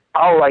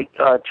 I'll, like,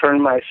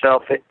 turn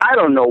myself in. I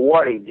don't know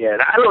what he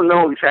did. I don't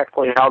know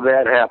exactly how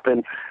that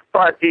happened.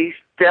 But he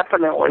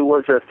definitely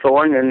was a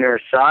thorn in their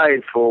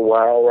side for a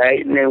while,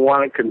 right? And they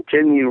want to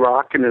continue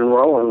rocking and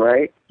rolling,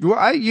 right?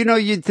 Well,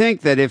 you'd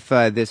think that if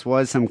this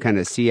was some kind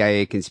of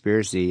CIA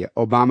conspiracy,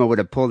 Obama would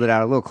have pulled it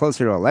out a little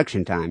closer to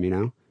election time, you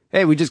know?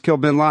 Hey, we just killed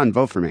bin Laden,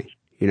 vote for me,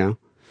 you know?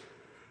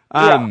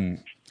 Yeah.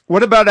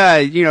 What about,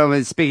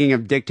 speaking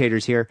of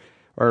dictators here,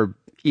 or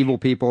evil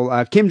people,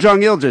 Kim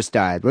Jong-il just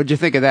died. What'd you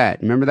think of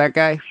that? Remember that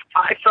guy?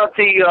 I thought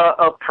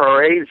the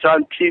parades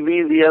on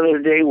TV the other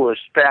day were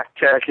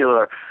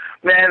spectacular.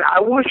 Man,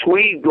 I wish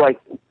they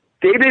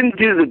didn't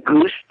do the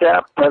goose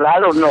step, but I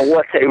don't know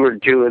what they were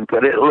doing,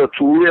 but it looked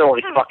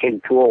really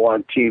fucking cool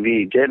on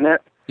TV, didn't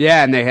it?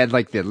 Yeah, and they had,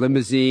 like, the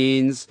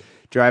limousines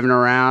driving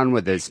around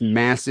with this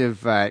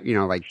massive,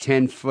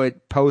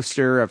 10-foot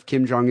poster of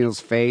Kim Jong-il's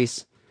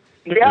face.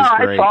 Yeah,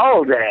 I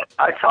followed that.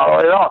 I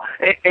followed it all.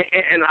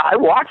 And I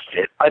watched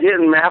it. I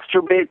didn't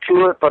masturbate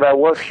to it, but I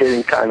was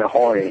getting kind of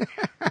horny.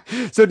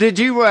 So did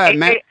you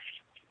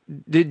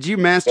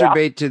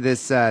masturbate to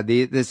this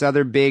this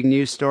other big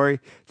news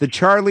story? The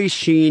Charlie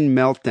Sheen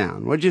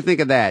meltdown. What did you think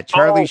of that?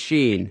 Charlie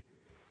Sheen.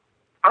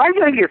 I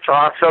think it's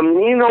awesome.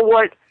 You know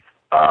what?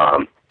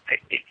 I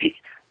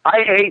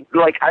hate,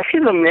 I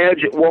can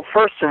imagine, well,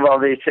 first of all,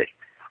 they say,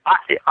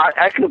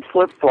 I can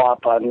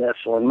flip-flop on this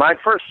one. My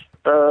first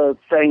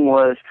thing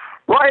was,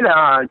 right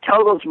on,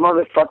 tell those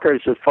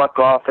motherfuckers to fuck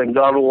off and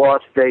go to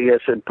Las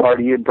Vegas and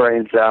party your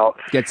brains out.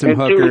 Get some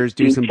hookers,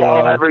 do some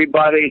ball. Tell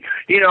everybody,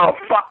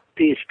 fuck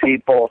these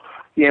people.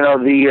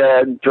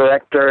 The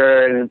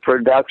director and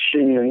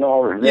production and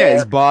all of that. Yeah,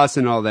 his boss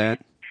and all that.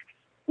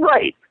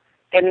 Right.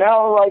 And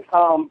now,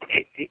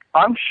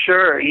 I'm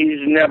sure he's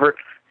never...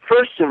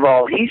 First of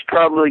all, he's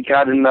probably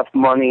got enough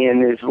money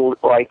in his,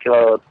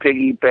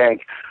 piggy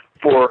bank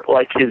for,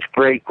 his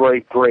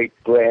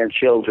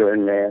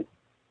great-great-great-grandchildren, man.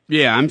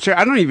 Yeah, I'm sure.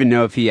 I don't even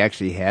know if he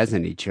actually has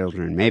any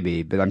children,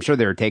 maybe, but I'm sure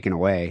they were taken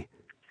away.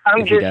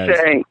 I'm just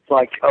saying,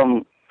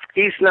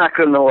 he's not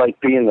going to,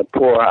 be in the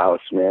poorhouse,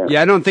 man.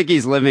 Yeah, I don't think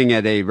he's living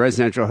at a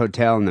residential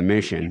hotel in the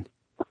Mission.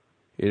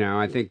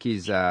 I think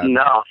he's...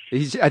 no.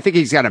 I think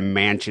he's got a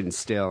mansion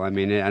still. I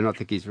mean, I don't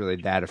think he's really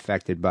that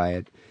affected by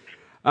it.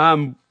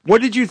 What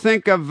did you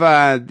think of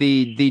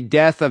the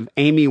death of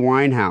Amy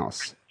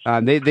Winehouse?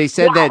 They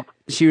said that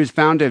she was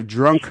found to have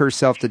drunk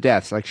herself to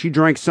death. Like, she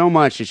drank so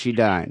much that she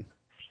died.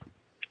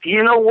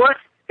 You know what?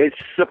 It's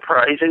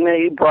surprising that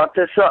you brought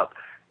this up.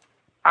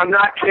 I'm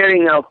not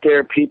kidding out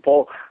there,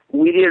 people.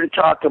 We didn't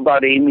talk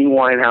about Amy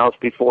Winehouse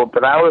before,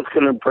 but I was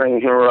going to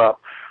bring her up.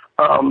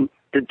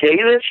 The day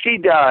that she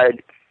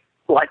died,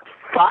 like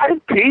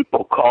 5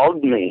 people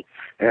called me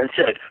and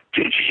said,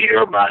 "Did you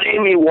hear about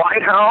Amy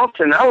Winehouse?"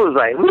 And I was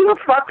like, "Who the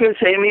fuck is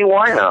Amy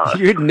Winehouse?"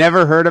 You'd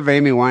never heard of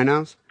Amy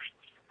Winehouse?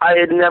 I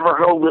had never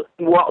heard of,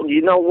 well,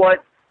 you know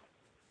what?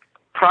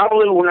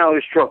 Probably when I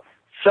was drunk.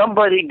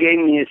 Somebody gave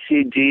me a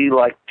CD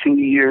like 2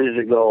 years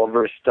ago of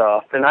her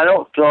stuff, and I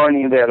don't throw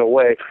any of that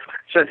away.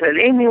 So I said,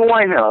 Amy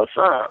Winehouse,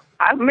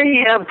 I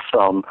may have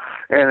some.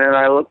 And then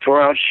I looked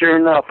around. Sure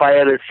enough, I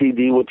had a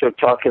CD which they're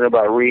talking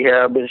about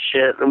rehab and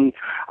shit, and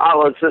I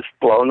was just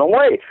blown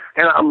away.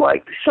 And I'm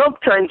like,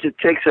 sometimes it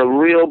takes a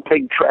real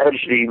big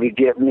tragedy to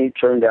get me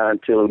turned on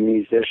to a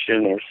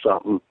musician or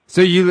something.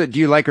 So do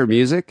you like her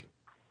music?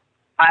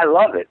 I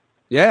love it.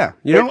 Yeah.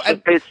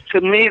 It's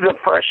to me the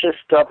freshest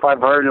stuff I've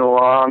heard in a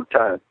long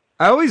time.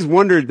 I always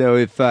wondered, though,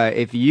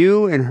 if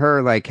you and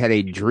her, like, had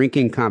a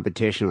drinking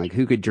competition, like,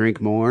 who could drink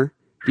more?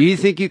 Do you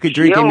think you could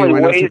drink Amy Winehouse? She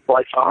only weighs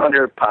like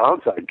 100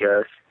 pounds, I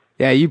guess.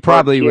 Yeah, you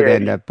probably would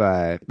end up,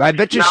 I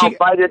bet you now,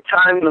 by the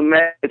time the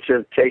meds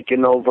have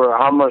taken over,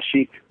 how much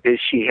is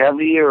she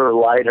heavier or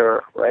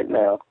lighter right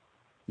now?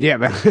 Yeah,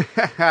 but,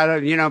 I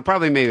don't,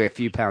 probably maybe a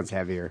few pounds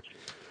heavier.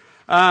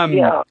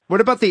 Yeah. What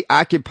about the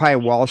Occupy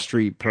Wall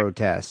Street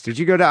protest? Did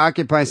you go to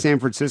Occupy San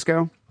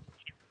Francisco?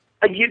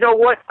 You know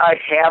what? I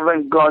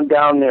haven't gone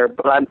down there,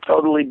 but I'm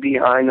totally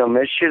behind them.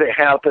 It should have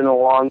happened a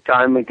long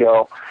time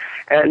ago.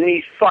 And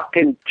these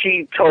fucking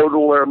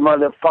teetotaler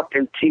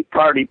motherfucking Tea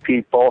Party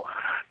people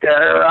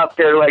that are out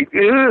there like,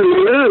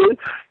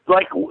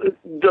 like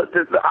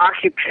the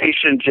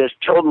occupation just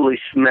totally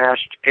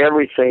smashed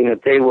everything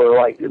that they were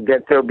like,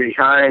 that they're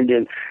behind.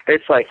 And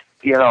it's like,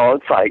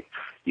 it's like,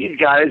 you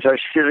guys are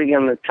sitting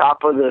on the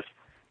top of this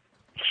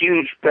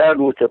huge bed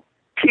with a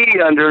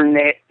pea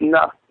underneath, and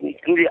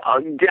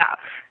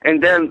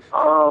then,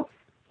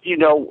 you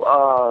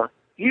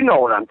know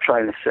what I'm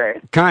trying to say.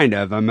 Kind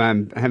of.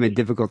 I'm having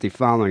difficulty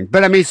following.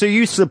 But, I mean, so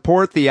you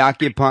support the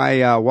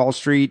Occupy Wall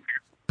Street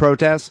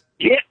protests?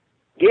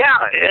 Yeah,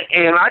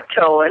 and I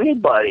tell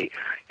anybody,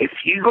 if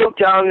you go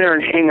down there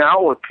and hang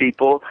out with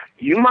people,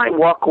 you might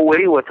walk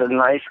away with a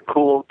nice,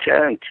 cool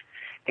tent.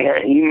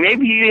 And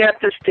maybe you have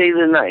to stay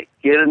the night.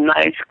 Get a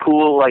nice,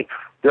 cool, like,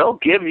 they'll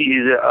give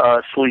you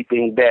the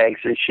sleeping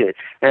bags and shit.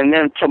 And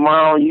then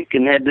tomorrow you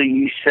can head to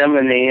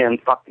Yosemite and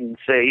fucking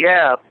say,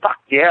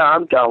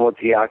 I'm done with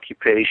the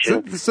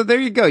occupation. So there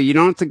you go. You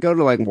don't have to go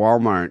to, like,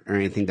 Walmart or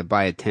anything to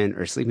buy a tent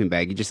or a sleeping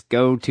bag. You just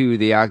go to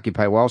the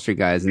Occupy Wall Street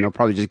guys, and they'll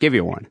probably just give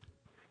you one.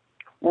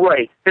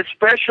 Right.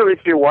 Especially if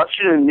you're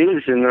watching the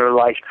news and they're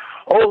like,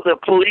 oh, the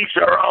police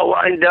are all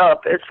lined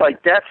up. It's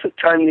like, that's the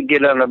time to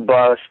get on a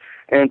bus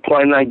and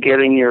plan on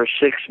getting your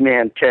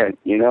 6-man tent,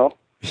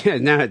 Yeah,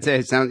 no,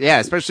 it sounds,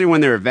 especially when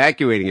they're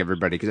evacuating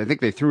everybody, because I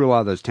think they threw a lot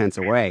of those tents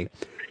away.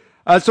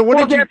 That's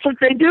what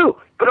they do.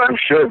 But I'm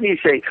sure if you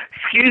say,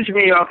 excuse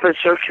me,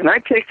 officer, can I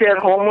take that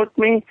home with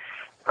me?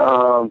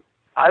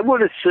 I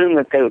would assume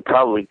that they would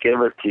probably give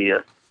it to you.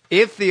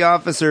 If the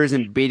officer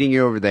isn't beating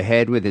you over the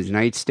head with his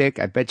nightstick,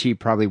 I bet you he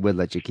probably would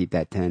let you keep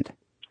that tent.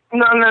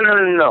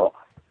 No.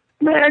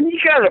 Man, you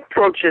gotta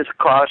approach this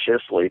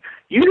cautiously.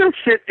 You just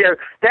sit there.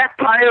 That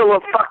pile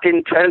of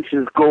fucking tents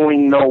is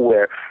going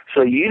nowhere.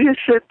 So you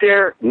just sit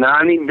there,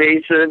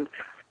 non-invasive.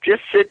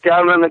 Just sit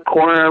down in the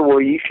corner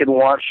where you can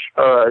watch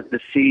to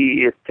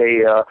see if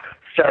they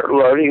start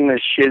loading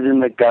the shit in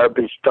the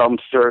garbage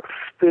dumpster.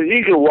 Because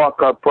you can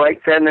walk up right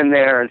then and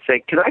there and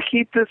say, "Can I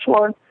keep this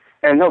one?"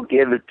 And they'll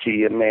give it to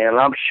you, man.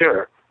 I'm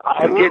sure.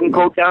 I didn't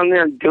go down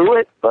there and do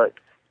it, but.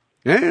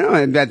 Yeah,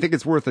 I think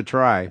it's worth a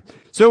try.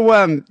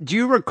 So, do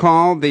you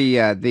recall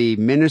the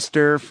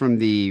minister from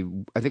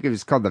I think it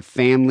was called the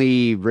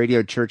Family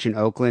Radio Church in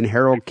Oakland,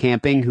 Harold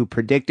Camping, who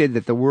predicted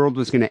that the world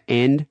was going to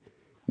end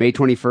May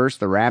 21st,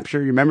 the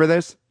rapture? You remember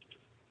this?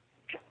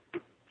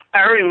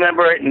 I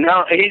remember it.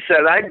 No, he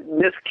said I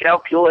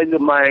miscalculated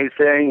my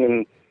thing,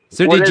 and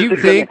so did you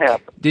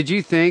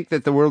think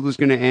that the world was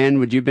going to end?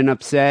 Would you have been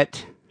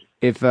upset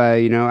if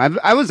I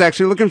was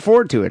actually looking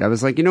forward to it. I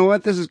was like, you know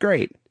what, this is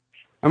great.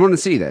 I want to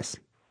see this.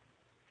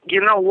 You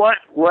know what?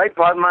 Right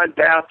by my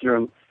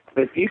bathroom,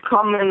 if you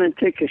come in and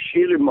take a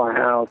shit in my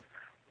house,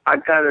 I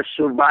got a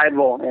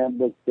survival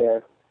handbook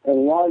there.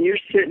 And while you're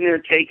sitting there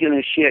taking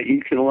a shit,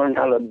 you can learn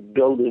how to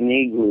build an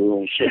igloo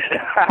and shit.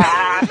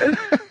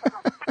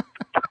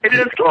 It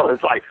is cool.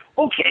 It's like,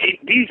 okay,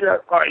 these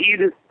are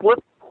either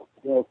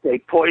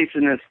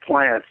poisonous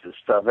plants and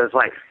stuff. It's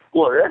like,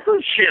 well, that's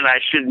some shit I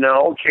should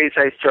know in case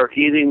I start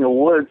eating the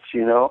woods,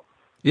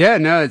 Yeah,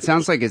 no, it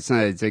sounds like it's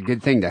a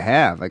good thing to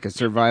have, like a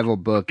survival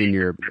book on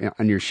your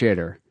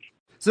shitter.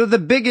 So the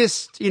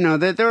biggest,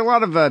 there are a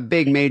lot of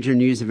big major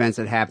news events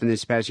that happened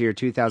this past year,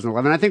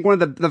 2011. I think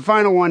one of the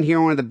final one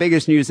here, one of the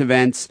biggest news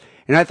events,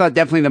 and I thought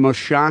definitely the most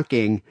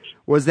shocking,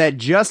 was that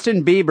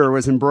Justin Bieber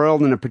was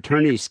embroiled in a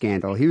paternity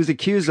scandal. He was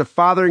accused of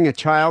fathering a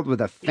child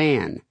with a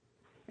fan,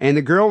 and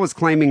the girl was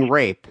claiming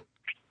rape.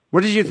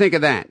 What did you think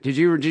of that? Did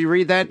you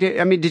read that?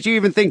 I mean, did you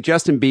even think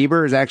Justin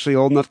Bieber is actually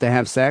old enough to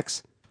have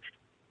sex?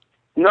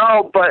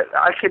 No, but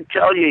I could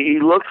tell you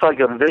he looks like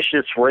a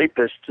vicious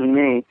rapist to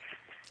me.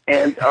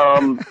 And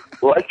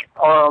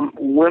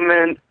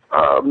women,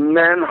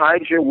 men,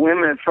 hide your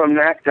women from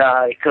that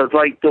guy, because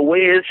like the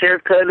way his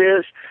haircut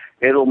is,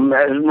 it'll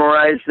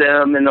mesmerize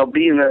them, and they'll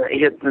be in a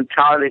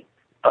hypnotic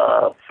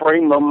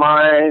frame of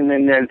mind,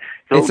 and then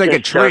it's like a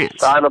trance.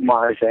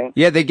 Sodomizing.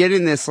 Yeah, they get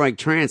in this like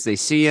trance. They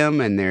see him,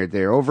 and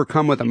they're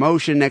overcome with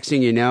emotion. Next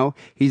thing you know,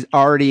 he's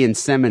already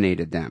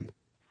inseminated them.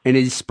 And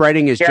he's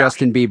spreading his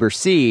Justin Bieber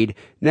seed.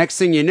 Next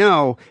thing you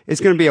know,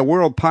 it's going to be a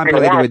world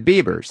populated with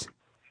Biebers.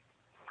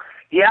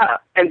 Yeah,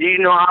 and do you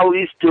know how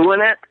he's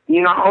doing it?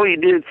 You know how he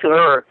did it to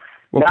her.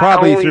 Well,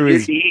 probably through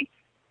his...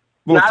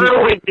 Not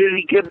only did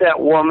he give that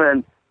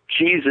woman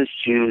Jesus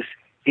juice,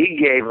 he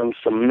gave him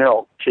some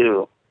milk,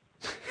 too.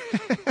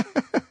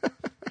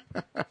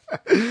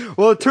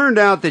 Well, it turned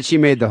out that she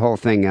made the whole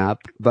thing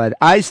up, but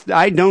I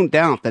don't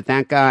doubt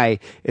that guy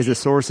is a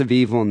source of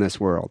evil in this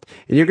world.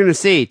 And you're going to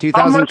see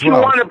 2012. How much you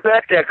want to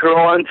bet that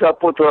girl ends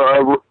up with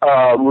a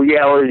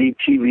reality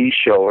TV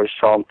show or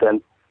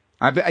something?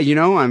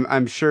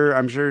 I'm sure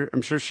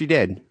she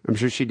did. I'm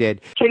sure she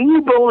did. Can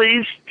you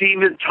believe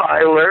Steven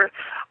Tyler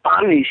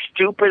on these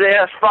stupid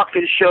ass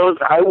fucking shows?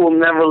 I will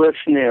never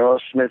listen to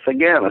Aerosmith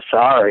again. I'm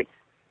sorry.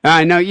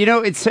 I know.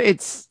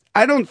 It's.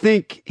 I don't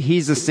think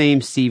he's the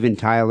same Steven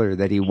Tyler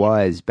that he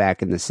was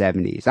back in the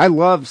 70s. I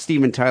love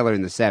Steven Tyler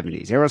in the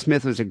 70s.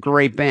 Aerosmith was a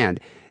great band.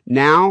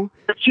 Now,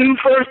 the two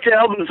first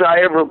albums I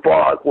ever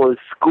bought was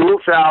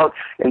School's Out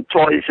and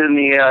Toys in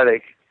the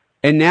Attic.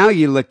 And now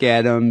you look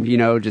at him,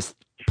 just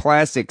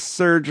plastic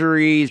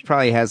surgeries,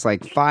 probably has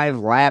like 5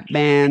 lap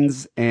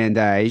bands, and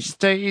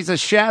he's a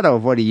shadow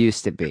of what he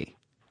used to be.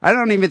 I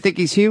don't even think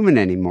he's human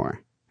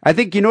anymore. I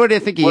think, you know what I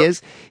think he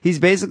is? He's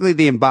basically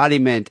the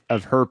embodiment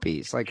of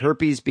herpes. Like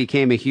herpes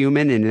became a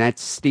human, and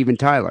that's Steven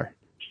Tyler.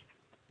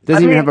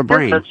 Doesn't even have a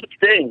brain. That's the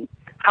thing.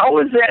 How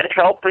is that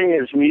helping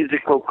his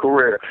musical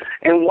career?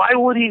 And why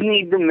would he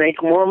need to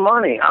make more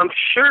money? I'm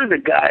sure the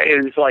guy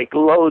is like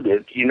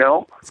loaded,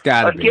 It's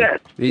gotta be. Again,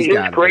 his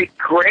great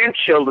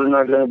grandchildren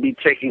are going to be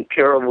taken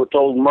care of with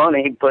old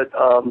money, but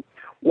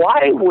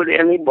why would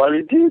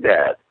anybody do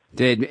that?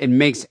 It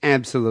makes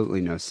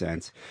absolutely no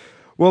sense.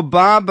 Well,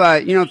 Bob,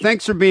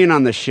 thanks for being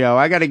on the show.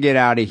 I got to get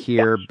out of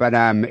here, but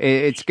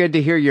it's good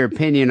to hear your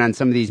opinion on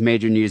some of these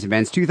major news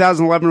events.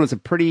 2011 was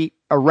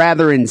a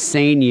rather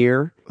insane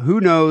year.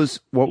 Who knows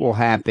what will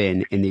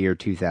happen in the year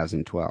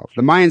 2012?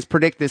 The Mayans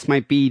predict this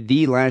might be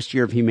the last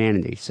year of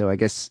humanity, so I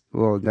guess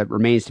that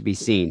remains to be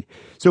seen.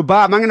 So,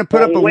 Bob, I'm going to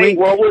put up a link.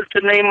 What was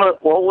the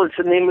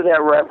name of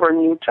that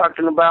reverend you were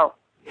talking about?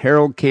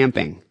 Harold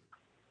Camping.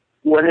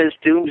 What is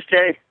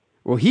Doomsday?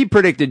 Well, he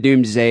predicted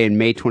Doomsday in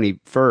May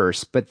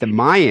 21st, but the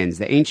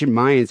ancient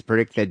Mayans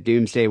predict that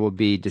Doomsday will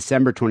be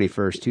December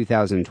 21st,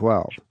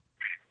 2012.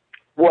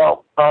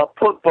 Well,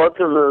 put both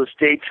of those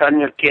dates on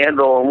your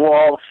candle, and we'll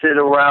all sit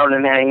around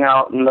and hang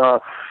out and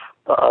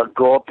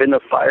go up in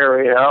the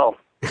fiery hell.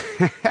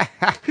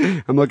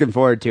 I'm looking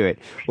forward to it.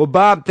 Well,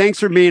 Bob, thanks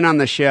for being on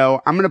the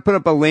show. I'm going to put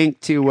up a link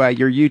to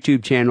your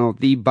YouTube channel,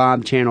 The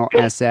Bob Channel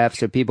SF,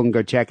 so people can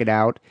go check it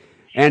out.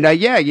 And,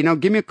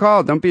 give me a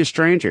call. Don't be a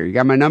stranger. You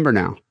got my number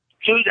now.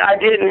 Dude, I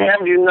didn't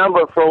have your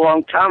number for a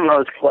long time, and I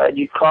was glad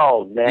you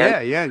called,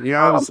 man.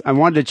 Yeah. I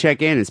wanted to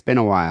check in. It's been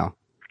a while.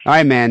 All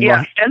right, man.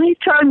 Yeah,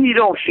 anytime you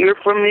don't hear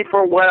from me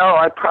for a while,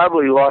 I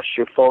probably lost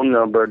your phone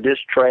number.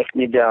 Just track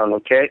me down,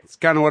 okay? It's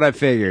kind of what I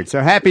figured. So,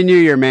 Happy New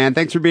Year, man.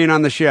 Thanks for being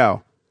on the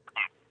show.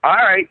 All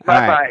right.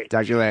 Bye-bye. All right,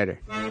 talk to you later.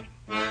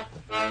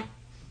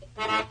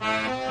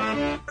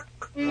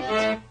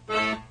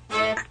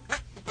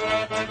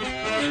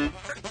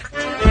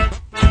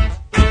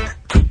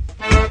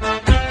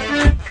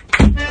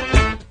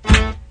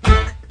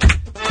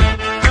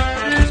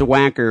 So,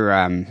 Whacker,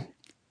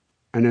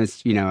 I know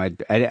it's, I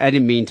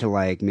didn't mean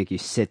to make you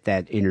sit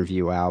that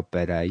interview out,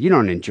 but you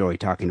don't enjoy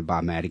talking to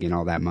Bob Madigan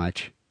all that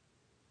much.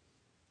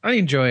 I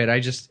enjoy it. I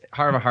just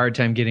have a hard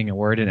time getting a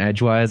word in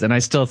edgewise, and I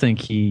still think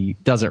he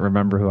doesn't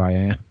remember who I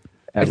am.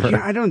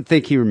 I don't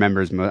think he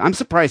remembers most. I'm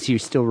surprised he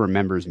still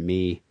remembers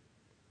me.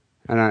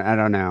 I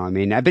don't know. I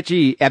mean, I bet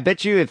you if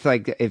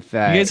you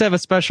guys have a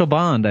special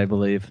bond, I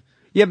believe.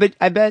 Yeah, but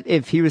I bet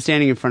if he was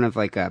standing in front of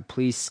a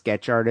police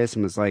sketch artist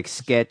and was like,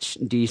 "Sketch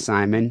D.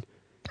 Simon,"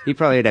 he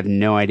probably would have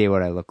no idea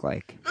what I look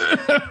like.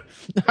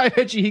 I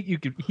bet you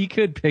he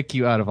could pick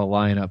you out of a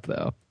lineup,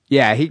 though.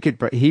 Yeah, he could.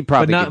 He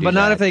probably. But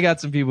not if they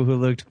got some people who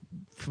looked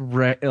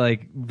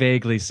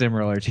vaguely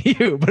similar to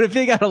you. But if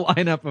they got a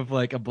lineup of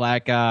a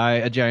black guy,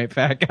 a giant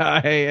fat guy,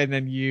 and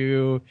then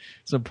you,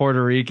 some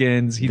Puerto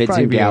Ricans, he'd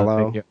probably be able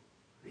to pick you.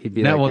 He'd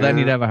be then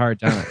he'd have a hard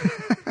time.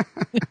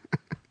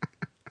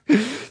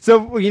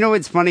 So, you know,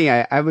 it's funny.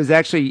 I was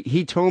actually,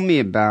 he told me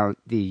about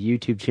the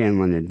YouTube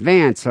channel in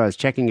advance, so I was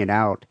checking it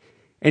out.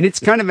 And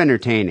it's kind of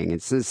entertaining.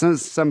 It's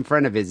some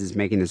friend of his is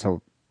making this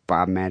whole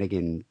Bob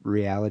Madigan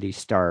reality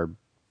star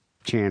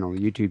channel,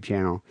 YouTube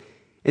channel.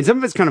 And some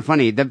of it's kind of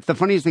funny. The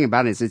funniest thing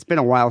about it is it's been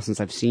a while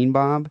since I've seen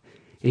Bob,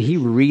 and he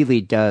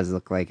really does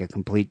look like a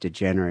complete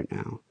degenerate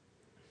now.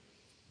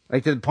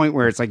 Like to the point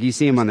where it's like you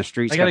see him on the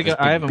streets. I gotta go.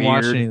 I haven't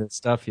watched any of that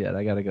stuff yet.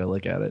 I gotta go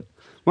look at it.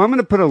 Well, I'm going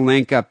to put a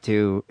link up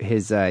to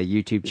his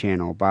YouTube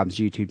channel, Bob's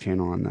YouTube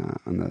channel on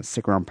the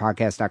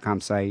SickAroundPodcast.com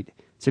site,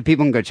 so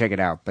people can go check it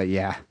out. But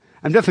yeah,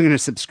 I'm definitely going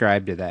to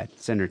subscribe to that.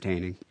 It's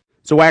entertaining.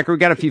 So, Whacker, we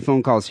got a few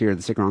phone calls here at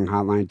the Sick Wrong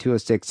Hotline.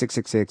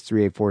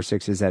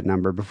 206-666-3846 is that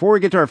number. Before we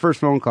get to our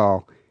first phone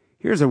call,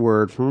 here's a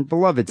word from a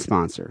beloved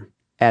sponsor,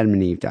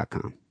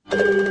 AdamandEve.com.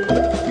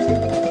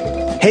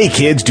 Hey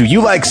kids, do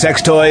you like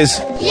sex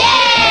toys?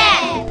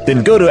 Yeah!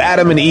 Then go to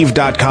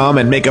AdamandEve.com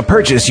and make a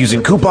purchase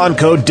using coupon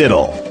code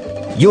DIDDLE.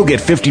 You'll get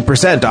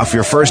 50% off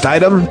your first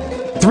item,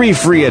 3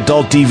 free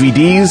adult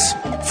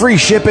DVDs, free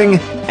shipping,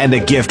 and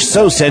a gift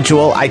so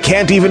sensual I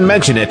can't even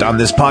mention it on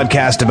this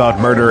podcast about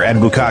murder and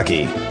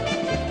bukkake.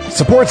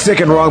 Support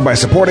Sick and Wrong by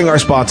supporting our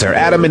sponsor,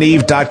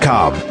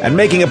 AdamandEve.com, and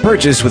making a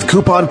purchase with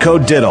coupon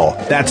code DIDDLE.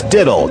 That's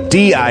DIDDLE,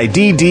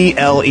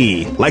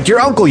 D-I-D-D-L-E, like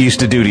your uncle used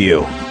to do to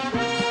you.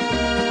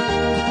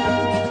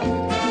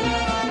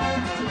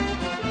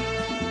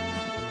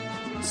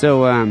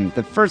 So,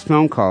 the first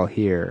phone call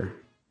here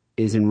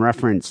is in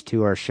reference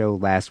to our show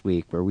last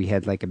week where we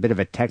had like a bit of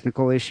a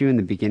technical issue in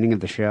the beginning of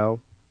the show,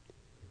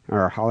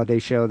 our holiday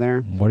show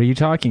there. What are you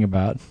talking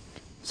about?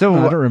 So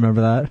I don't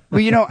remember that. Well,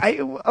 you know,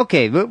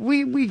 but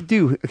we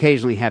do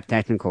occasionally have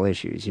technical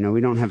issues. You know,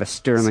 we don't have a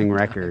sterling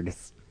record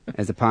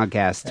as a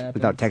podcast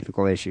without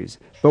technical issues.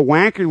 But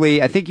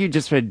Wackerly, I think you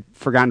just had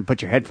forgotten to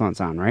put your headphones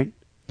on, right?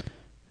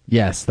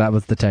 Yes, that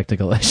was the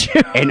technical issue.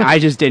 And I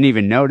just didn't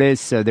even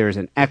notice, so there's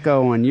an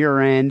echo on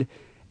your end.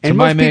 And so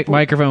my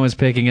microphone was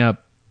picking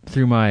up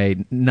through my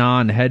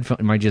non-headphone,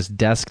 my just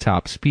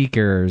desktop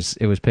speakers.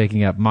 It was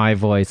picking up my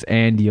voice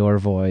and your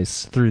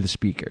voice through the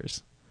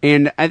speakers.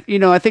 And, I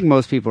think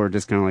most people are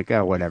just kind of like,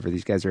 oh, whatever,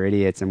 these guys are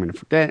idiots. I'm going to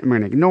forget. I'm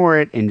going to ignore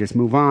it and just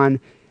move on,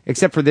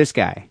 except for this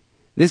guy.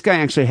 This guy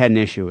actually had an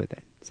issue with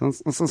it. So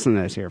let's listen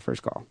to this here,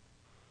 first call.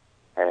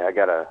 Hey, I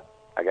got a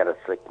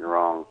Sick and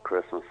Wrong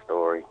Christmas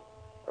story,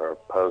 or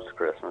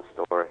post-Christmas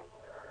story.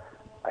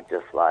 I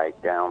just,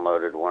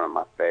 downloaded one of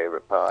my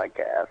favorite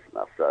podcasts, and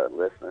I started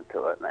listening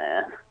to it,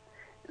 man.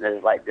 And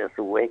there's, this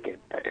wicked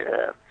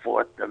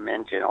fourth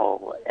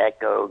dimensional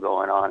echo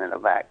going on in the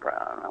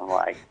background.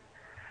 I'm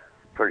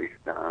pretty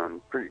stunned,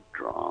 pretty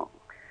drunk,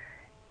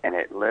 and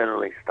it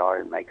literally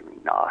started making me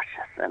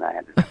nauseous, and I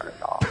had to turn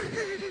it off.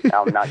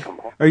 I'm not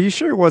complaining. Are you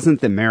sure it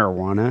wasn't the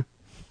marijuana?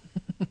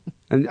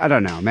 And I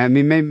don't know, man. I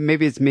mean,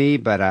 maybe it's me,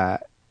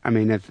 but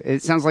if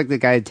it sounds like the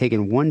guy had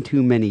taken one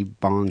too many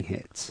bong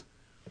hits.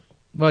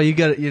 Well, you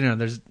got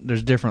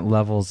there's different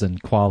levels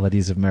and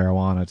qualities of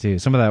marijuana too.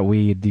 Some of that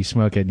weed, you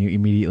smoke it and you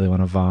immediately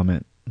want to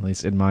vomit. At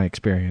least in my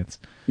experience.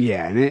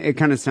 Yeah, and it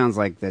kind of sounds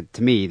like that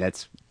to me.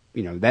 That's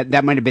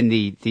that might have been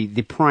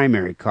the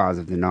primary cause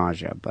of the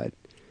nausea, but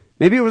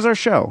maybe it was our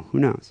show. Who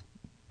knows?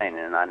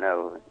 And I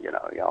know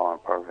y'all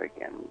aren't perfect,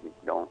 and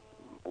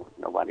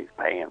nobody's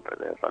paying for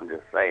this. I'm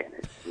just saying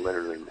it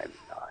literally made me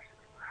nauseous.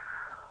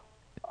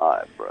 All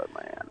right, bro,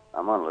 man.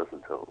 I'm gonna listen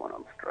to it when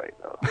I'm straight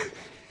though.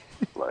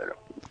 Later.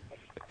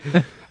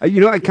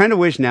 I kind of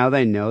wish now that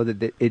I know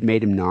that it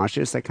made him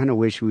nauseous. I kind of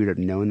wish we would have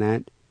known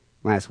that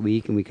last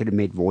week, and we could have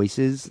made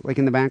voices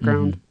in the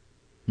background.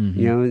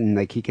 Mm-hmm.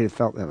 And he could have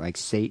felt that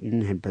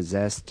Satan had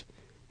possessed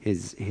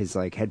his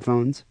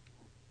headphones.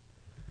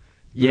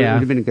 Yeah, it would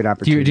have been a good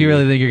opportunity. Do you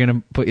really think you're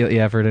going to put the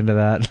effort into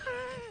that?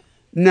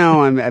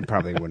 No, I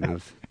probably wouldn't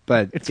have.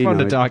 But it's fun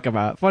to talk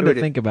about, fun to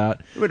think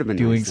about. It would have been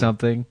doing nice,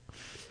 something.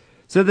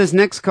 So this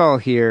next call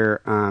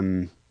here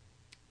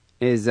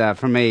is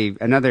from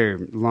another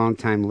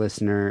longtime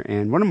listener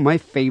and one of my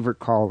favorite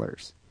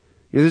callers.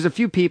 There's a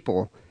few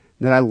people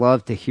that I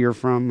love to hear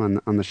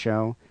from on the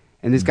show,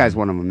 and this guy's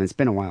one of them. It's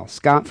been a while.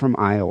 Scott from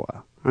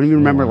Iowa. I don't even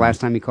remember last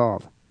time he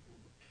called.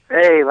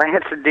 Hey,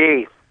 Lance and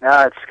D.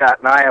 It's Scott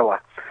in Iowa.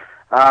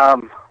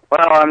 Well,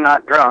 I'm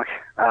not drunk.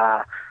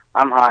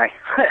 I'm high.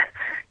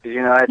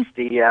 Because, it's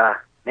the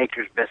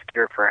nature's best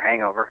cure for a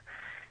hangover.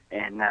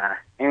 And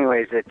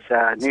anyways,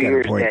 it's New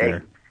Year's Day.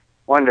 There.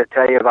 Wanted to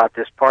tell you about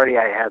this party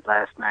I had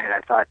last night. I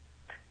thought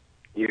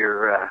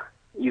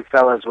you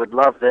fellas would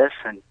love this,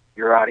 and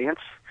your audience.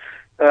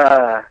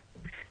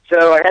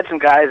 So I had some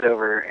guys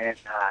over, and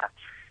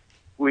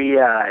we,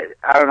 I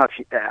don't know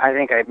if I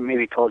think I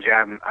maybe told you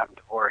I'm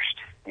divorced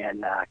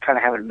and kind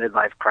of having a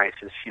midlife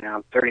crisis.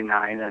 I'm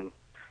 39, and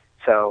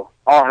so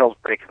all hell's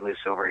breaking loose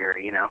over here,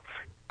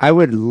 I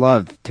would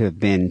love to have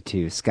been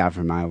to Scott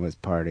from Iowa's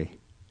party.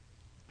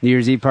 New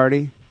Year's Eve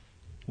party?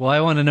 Well, I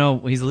want to know,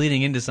 he's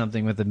leading into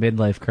something with the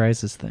midlife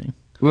crisis thing.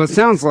 Well, it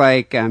sounds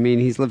like,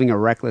 he's living a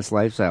reckless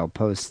lifestyle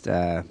post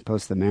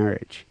the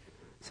marriage.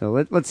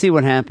 So let's see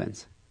what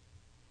happens.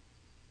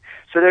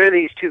 So there are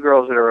these two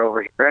girls that are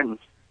over here, and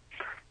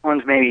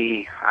one's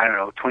maybe, I don't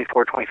know,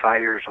 24,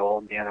 25 years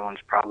old. The other one's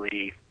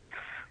probably,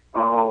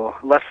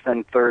 less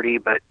than 30,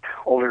 but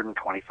older than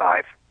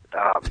 25.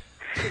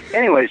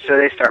 Anyway, so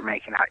they start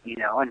making out,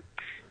 and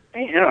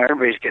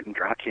everybody's getting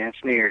drunk.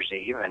 It's New Year's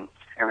Eve, and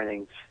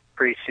everything's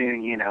pretty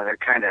soon, they're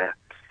kind of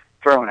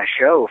throwing a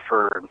show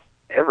for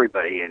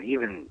everybody, and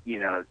even,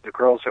 the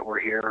girls that were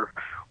here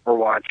were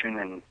watching,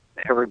 and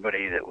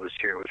everybody that was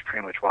here was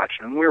pretty much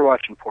watching. And we were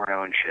watching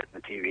porno and shit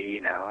on the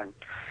TV,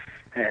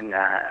 and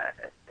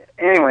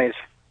anyways,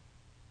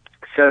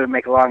 so to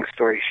make a long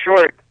story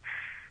short,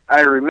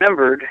 I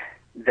remembered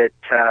that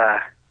I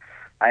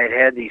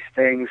had these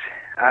things.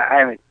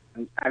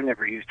 I've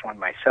never used one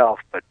myself,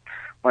 but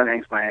one of the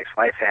things my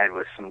ex-wife had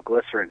was some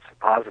glycerin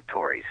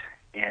suppositories.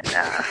 And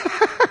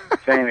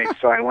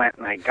so I went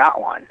and I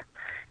got one,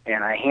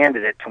 and I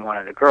handed it to one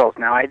of the girls.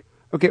 Now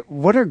Okay,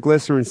 what are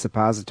glycerin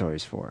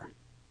suppositories for?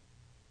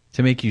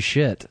 To make you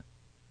shit.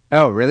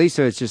 Oh, really?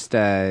 So it's just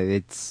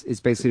it's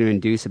basically to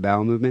induce a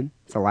bowel movement.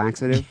 It's a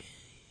laxative.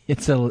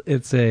 It's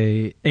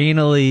a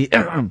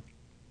anally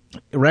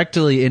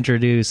rectally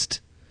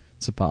introduced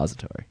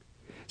suppository.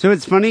 So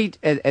it's funny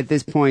at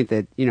this point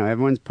that,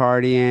 everyone's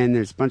partying,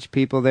 there's a bunch of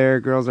people there,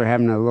 girls are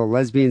having a little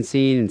lesbian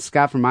scene, and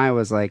Scott from Iowa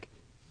was like,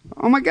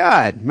 oh my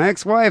God, my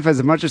ex-wife has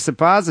a bunch of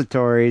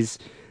suppositories,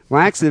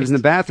 laxatives in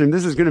the bathroom.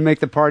 This is going to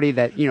make the party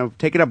that,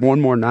 take it up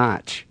one more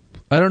notch.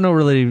 I don't know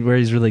really where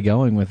he's really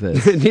going with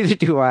this. Neither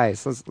do I,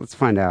 so let's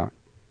find out.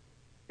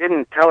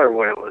 Didn't tell her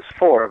what it was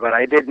for, but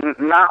I did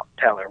not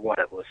tell her what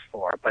it was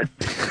for. But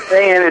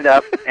they ended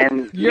up,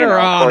 and Your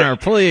Honor,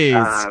 please,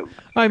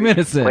 I'm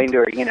innocent. Explained to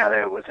her, that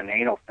it was an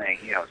anal thing.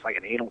 It's like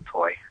an anal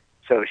toy.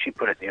 So she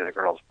put it in the other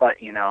girl's butt,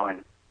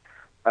 and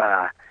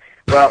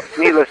well,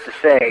 needless to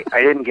say,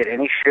 I didn't get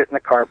any shit in the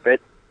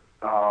carpet.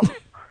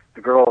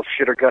 The girl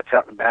shit her guts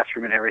out in the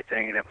bathroom and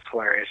everything, and it was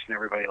hilarious, and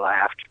everybody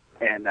laughed.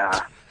 And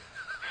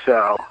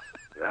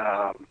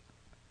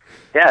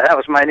yeah, that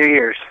was my New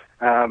Year's.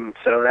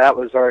 So that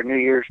was our New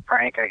Year's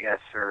prank, I guess,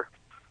 or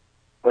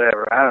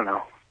whatever. I don't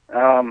know.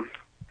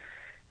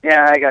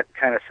 Yeah, I got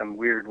kind of some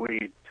weird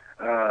weed.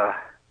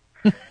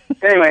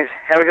 Anyways,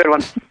 have a good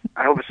one.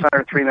 I hope it's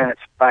under 3 minutes.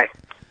 Bye.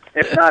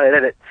 If not,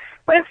 edit it.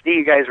 Lance D,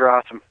 you guys are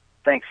awesome.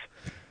 Thanks.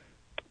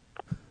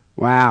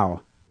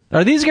 Wow.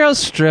 Are these girls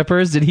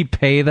strippers? Did he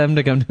pay them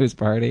to come to his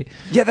party?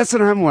 Yeah, that's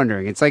what I'm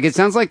wondering. It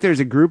sounds like there's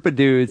a group of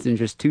dudes and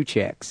just two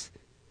chicks.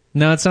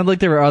 No, it sounded like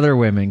there were other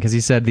women, because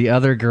he said the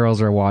other girls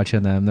are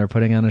watching them. They're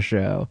putting on a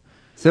show.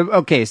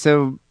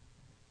 So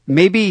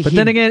maybe. But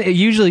then again,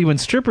 usually when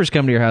strippers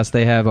come to your house,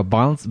 they have a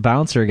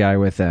bouncer guy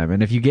with them.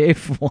 And if you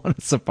gave one a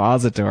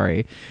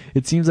suppository,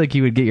 it seems like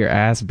you would get your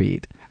ass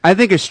beat. I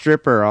think a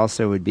stripper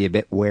also would be a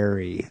bit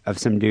wary of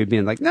some dude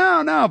being like,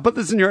 no, put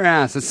this in your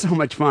ass. It's so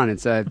much fun.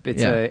 It's a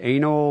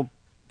anal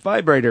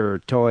vibrator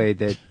toy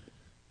that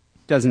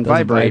doesn't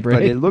vibrate,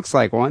 but it looks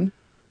like one.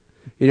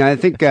 I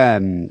think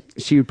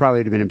she would probably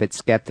have been a bit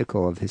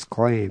skeptical of his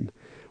claim.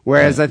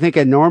 Whereas I think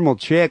a normal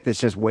chick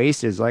that's just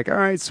wasted is like, all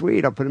right,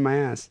 sweet, I'll put it in my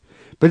ass.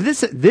 But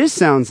this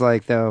sounds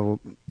like, though,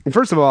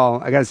 first of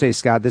all, I got to say,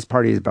 Scott, this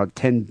party is about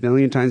 10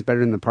 million times better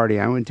than the party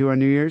I went to on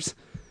New Year's.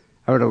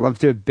 I would have loved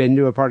to have been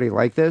to a party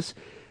like this.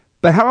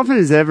 But how often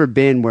has it ever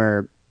been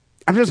where,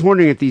 I'm just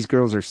wondering if these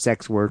girls are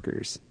sex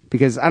workers.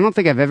 Because I don't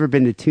think I've ever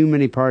been to too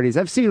many parties.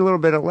 I've seen a little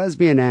bit of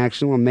lesbian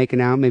action, a little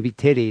making out, maybe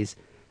titties.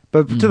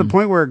 But to the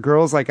point where a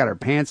girl's got her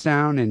pants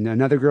down and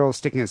another girl's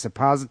sticking a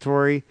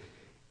suppository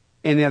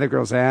in the other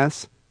girl's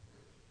ass.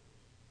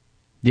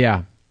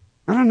 Yeah.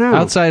 I don't know.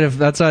 Outside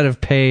of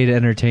paid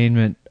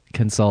entertainment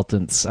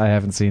consultants, I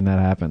haven't seen that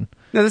happen.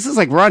 No, this is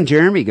like Ron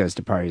Jeremy goes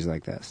to parties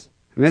like this.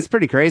 I mean, that's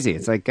pretty crazy.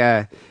 It's like,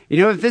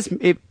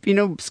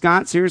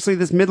 Scott, seriously,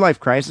 this midlife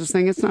crisis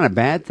thing, it's not a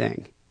bad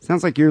thing. It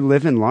sounds like you're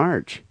living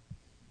large.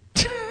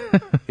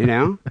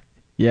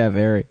 Yeah,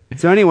 very.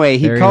 So anyway,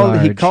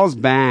 he calls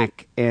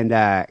back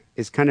and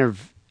is kind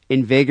of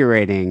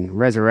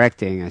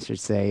resurrecting, I should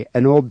say,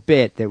 an old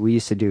bit that we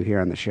used to do here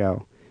on the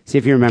show. See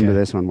if you remember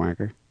this one,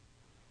 Whacker.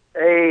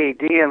 Hey,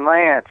 Dee and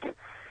Lance.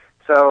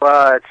 So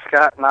it's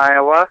Scott in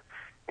Iowa,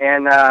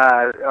 and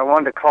I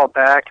wanted to call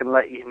back and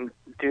let you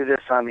do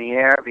this on the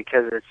air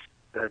because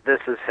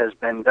has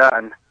been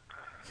done.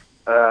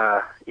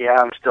 Yeah,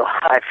 I'm still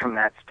high from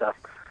that stuff.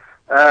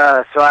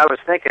 So I was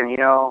thinking,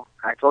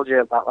 I told you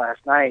about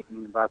last night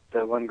and about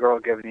the one girl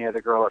giving the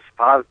other girl a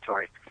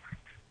suppository.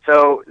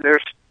 So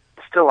there's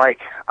still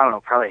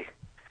probably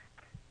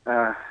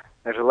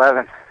there's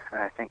 11,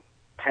 I think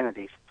 10 of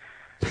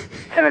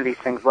these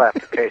things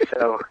left. Okay,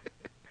 so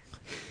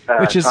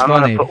which is so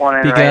funny put one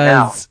in because right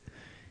now.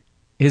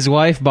 His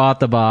wife bought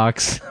the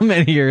box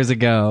many years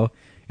ago,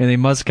 and they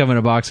must come in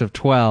a box of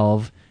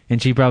 12, and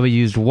she probably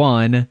used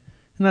one, and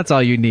that's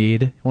all you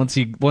need. Once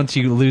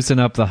you loosen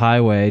up the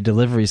highway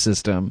delivery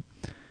system,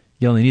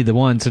 you only need the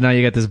one. So now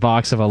you got this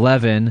box of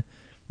 11,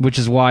 which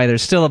is why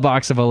there's still a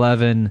box of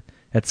 11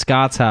 at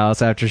Scott's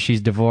house after she's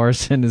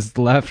divorced and has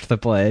left the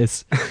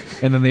place.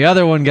 And then the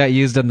other one got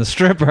used on the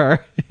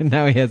stripper, and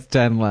now he has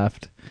 10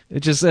 left.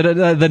 It just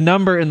the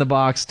number in the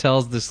box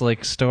tells this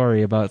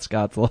story about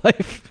Scott's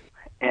life.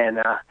 And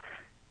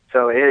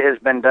so it has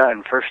been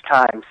done. First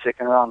time, Sick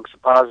and Wrong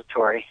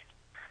Suppository.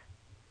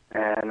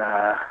 And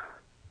I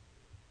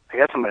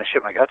guess I'm going to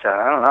shit my guts out.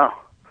 I don't know.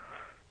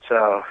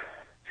 So,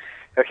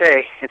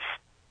 okay, it's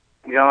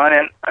going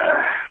in.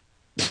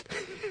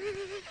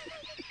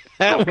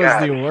 That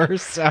was the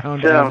worst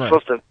sound so ever. I'm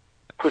supposed to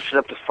push it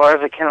up as far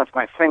as I can with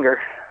my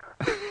finger.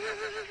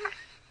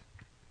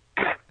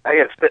 I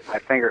got to spit in my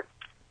finger.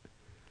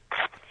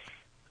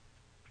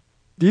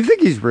 Do you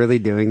think he's really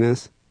doing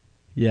this?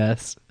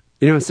 Yes.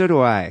 So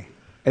do I.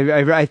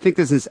 I think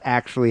this is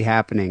actually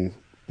happening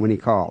when he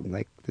called.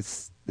 Like,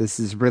 this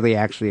is really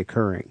actually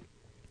occurring.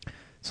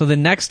 So the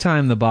next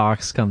time the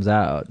box comes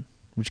out,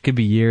 which could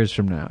be years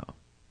from now,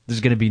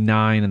 there's going to be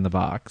 9 in the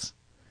box.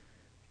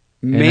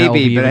 And maybe, that will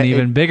be but an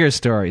even bigger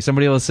story.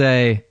 Somebody will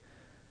say,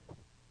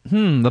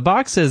 the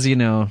box says,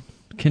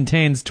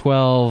 contains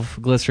 12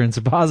 glycerin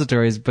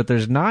suppositories, but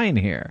there's 9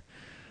 here.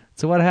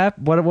 So what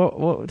happened?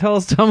 What?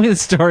 Tell me the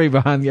story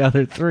behind the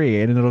other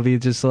 3, and it'll be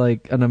just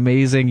like an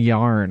amazing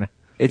yarn.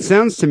 It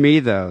sounds to me,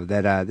 though,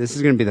 that this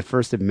is going to be the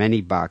first of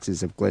many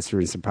boxes of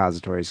glycerin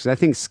suppositories, because I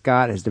think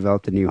Scott has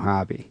developed a new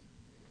hobby.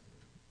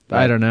 But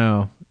I don't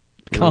know.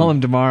 Call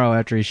him tomorrow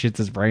after he shits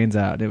his brains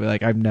out. He'll be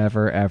like, I'm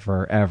never,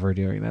 ever, ever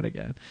doing that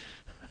again.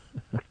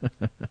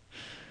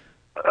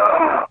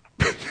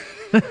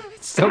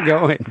 It's still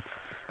going.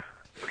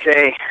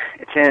 Okay,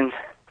 it's in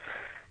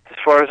as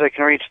far as I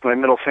can reach with my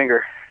middle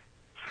finger.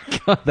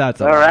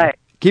 That's all right.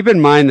 Keep in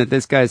mind that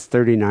this guy's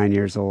 39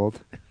 years old.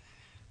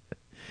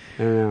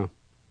 I don't know.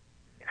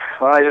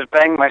 Well, I just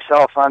banged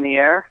myself on the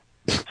air,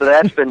 so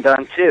that's been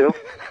done too.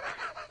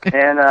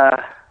 And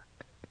I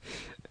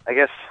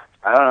guess,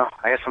 I don't know,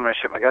 I guess I'm going to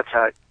shit my guts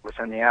out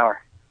within the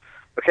hour.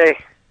 Okay,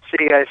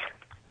 see you guys.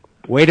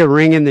 Way to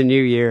ring in the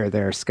new year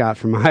there, Scott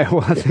from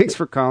Iowa. Thanks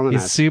for calling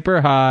us. He's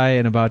super high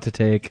and about to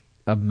take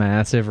a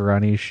massive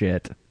runny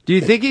shit. Do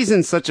you think he's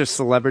in such a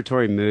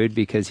celebratory mood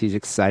because he's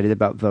excited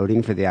about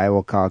voting for the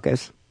Iowa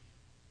caucus?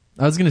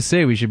 I was going to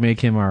say we should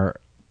make him our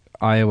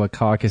Iowa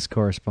caucus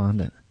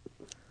correspondent.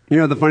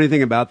 The funny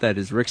thing about that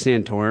is Rick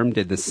Santorum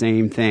did the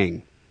same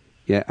thing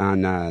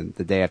on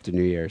the day after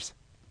New Year's.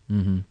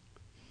 Mm-hmm.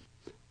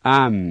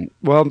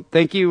 Well,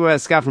 thank you,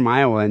 Scott from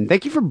Iowa, and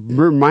thank you for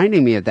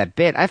reminding me of that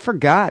bit. I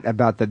forgot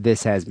about the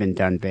This Has Been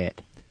Done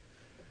bit.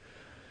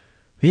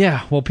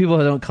 Yeah, well, people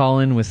don't call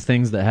in with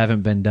things that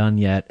haven't been done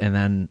yet, and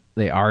then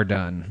they are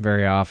done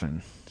very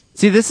often.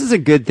 See, this is a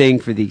good thing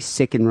for the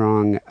Sick and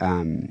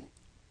Wrong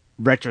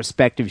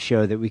retrospective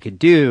show that we could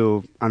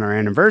do on our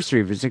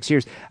anniversary for 6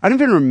 years. I don't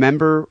even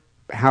remember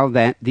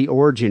the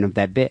origin of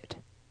that bit.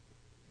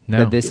 No.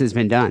 That This Has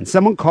Been Done.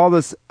 Someone called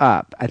us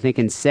up, I think,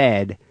 and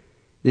said,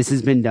 "This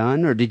has been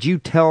done," or did you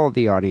tell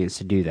the audience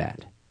to do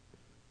that?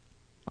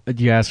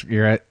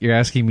 You're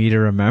asking me to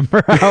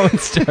remember how it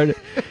started.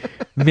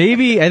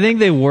 Maybe, I think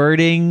the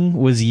wording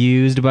was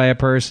used by a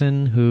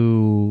person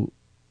who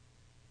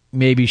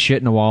maybe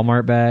shit in a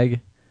Walmart bag.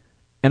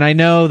 And I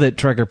know that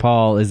Trucker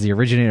Paul is the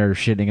originator of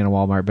shitting in a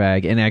Walmart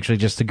bag, and actually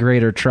just the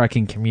greater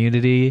trucking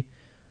community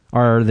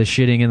are the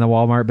shitting in the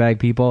Walmart bag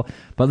people.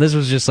 But this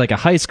was just like a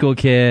high school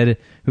kid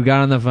who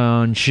got on the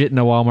phone, shit in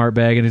a Walmart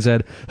bag, and he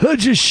said, "I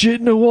just shit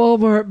in a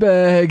Walmart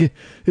bag.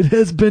 It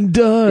has been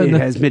done."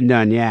 It has been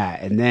done, yeah.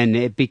 And then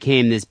it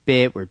became this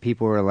bit where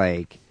people were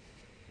like,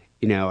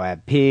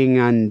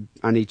 peeing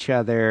on each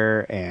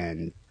other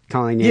and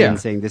calling in and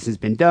saying this has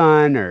been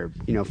done, or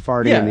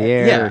farting in the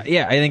air.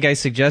 Yeah. I think I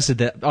suggested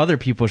that other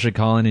people should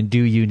call in and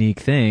do unique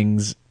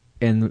things,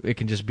 and it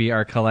can just be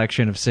our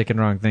collection of sick and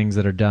wrong things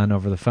that are done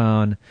over the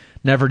phone.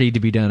 Never need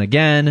to be done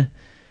again,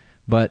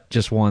 but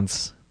just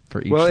once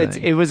for each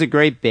thing. It was a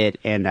great bit,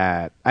 and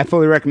I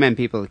fully recommend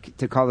people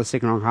to call the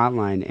Sick and Wrong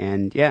hotline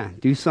and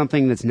do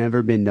something that's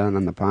never been done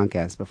on the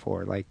podcast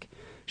before, like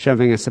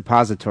shoving a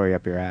suppository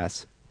up your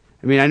ass.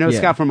 I mean, I know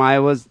Scott from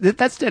Iowa,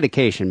 that's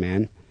dedication,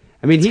 man.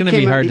 I mean, it's going to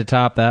be hard to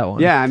top that one.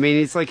 Yeah, I mean,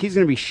 it's like he's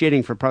going to be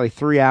shitting for probably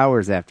 3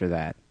 hours after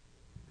that.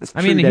 That's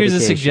here's a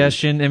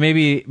suggestion, and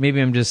maybe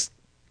this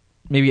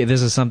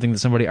is something that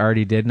somebody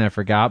already did and I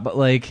forgot, but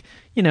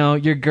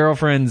your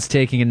girlfriend's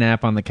taking a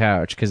nap on the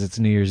couch because it's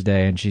New Year's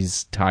Day and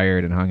she's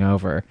tired and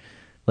hungover.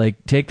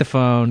 Like, take the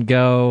phone,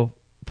 go,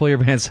 pull your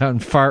pants out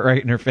and fart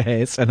right in her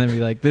face, and then be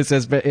like, I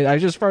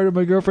just farted in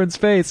my girlfriend's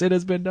face, it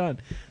has been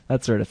done.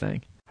 That sort of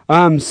thing.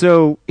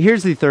 So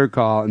here's the third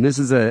call, and this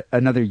is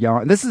another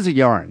yarn. This is a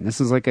yarn. This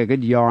is like a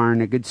good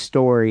yarn, a good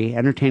story,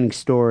 entertaining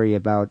story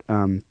about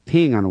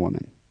peeing on a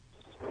woman.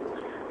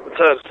 What's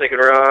up, Sick and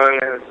Wrong?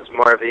 This is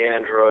Marv the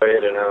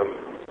Android, and I'm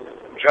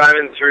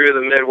driving through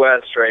the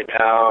Midwest right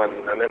now,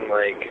 and I'm in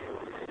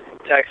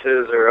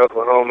Texas or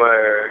Oklahoma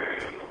or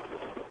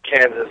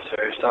Kansas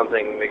or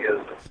something because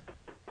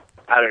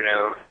I don't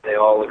know. They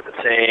all look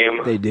the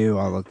same. They do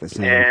all look the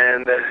same.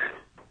 And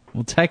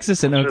well,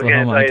 Texas and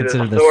Oklahoma, I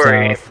consider the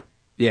South.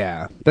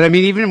 Yeah, but I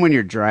mean, even when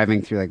you're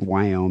driving through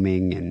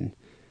Wyoming and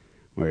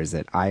where is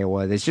it,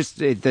 Iowa? There's just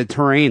the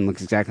terrain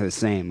looks exactly the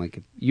same.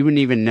 Like you wouldn't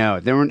even know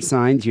if there weren't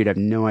signs. You'd have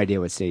no idea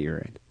what state you're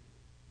in.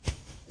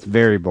 It's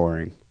very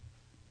boring.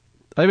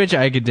 I bet you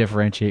I could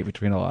differentiate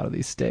between a lot of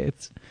these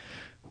states.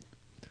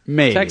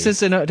 Maybe.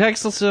 Texas and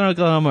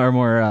Oklahoma are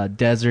more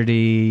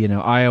deserty. You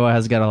know, Iowa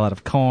has got a lot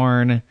of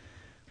corn.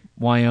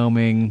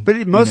 Wyoming,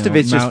 but most of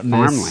it's just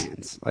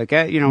farmlands. Like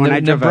when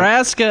I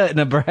Nebraska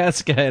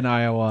and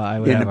Iowa, I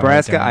would have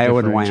Nebraska, Iowa,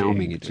 and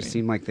Wyoming. It just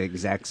seemed like the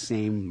exact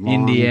same. Long,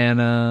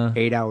 Indiana,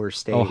 8-hour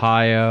state.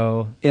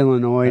 Ohio,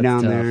 Illinois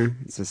down there.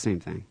 It's the same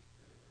thing.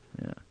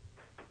 Yeah.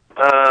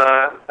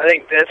 I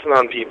think pissing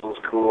on people's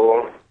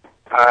cool.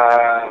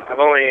 I've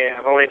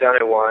only done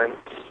it once,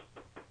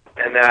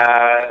 and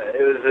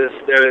there was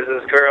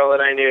this girl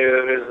that I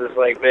knew who was this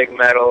like big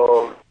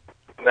metal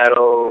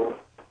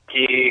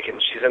geek, and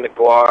she's into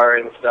guar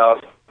and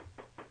stuff.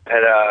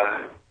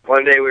 And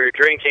one day we were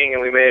drinking,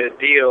 and we made a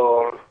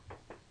deal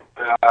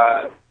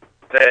that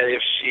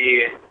if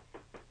she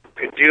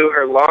could do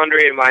her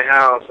laundry in my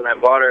house, and I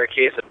bought her a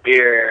case of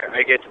beer,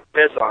 I get to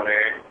piss on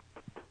her.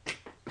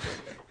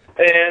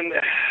 And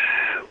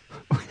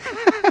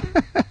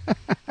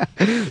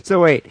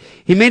so wait,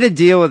 he made a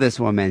deal with this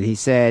woman. He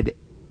said,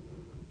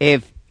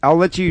 "If I'll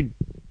let you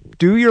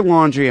do your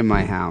laundry in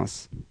my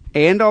house,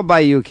 and I'll buy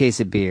you a case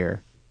of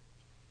beer,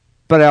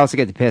 but I also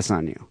get to piss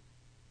on you."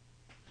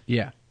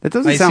 Yeah. That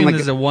doesn't sound like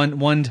this is a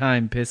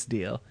one-time piss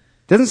deal.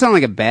 Doesn't sound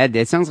like a bad day.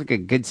 It sounds like a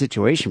good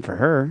situation for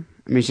her.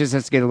 I mean, she just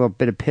has to get a little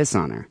bit of piss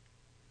on her.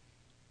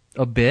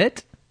 A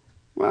bit?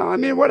 Well, I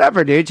mean,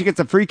 whatever, dude. She gets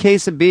a free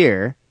case of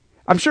beer.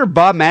 I'm sure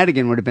Bob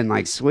Madigan would have been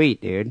like,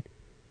 sweet, dude.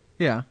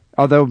 Yeah.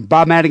 Although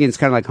Bob Madigan's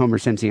kind of like Homer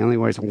Simpson. He only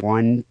wears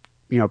one,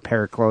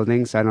 pair of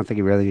clothing, so I don't think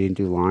he really needs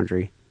to do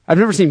laundry. I've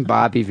never seen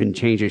Bob even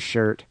change his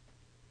shirt.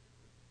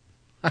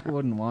 I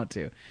wouldn't want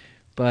to.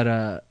 But,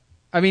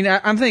 I mean,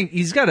 I'm thinking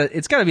it's got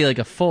to be like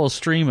a full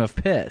stream of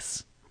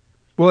piss.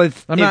 Well,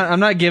 I'm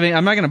not going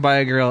to buy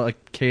a girl a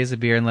case of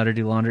beer and let her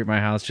do laundry at my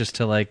house just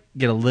to like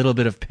get a little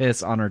bit of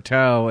piss on her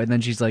toe, and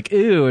then she's like,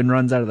 ew, and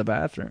runs out of the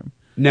bathroom.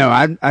 No,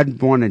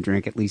 I'd want to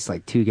drink at least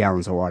like 2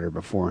 gallons of water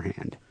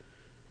beforehand.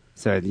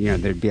 So,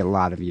 there'd be a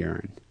lot of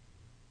urine.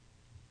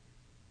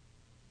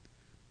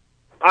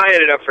 I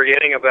ended up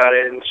forgetting about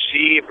it, and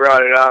she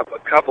brought it up a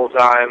couple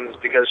times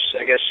because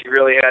I guess she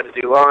really had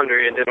to do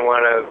laundry and didn't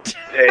want to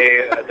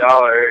pay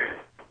 $1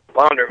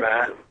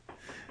 laundromat.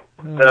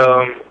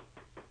 So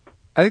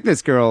I think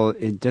this girl,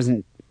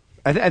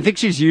 I think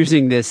she's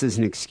using this as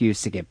an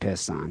excuse to get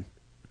pissed on.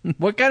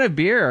 What kind of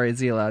beer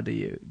is he allowed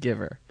to give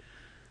her?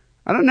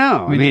 I don't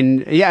know. I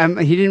mean,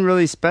 he didn't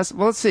really specify.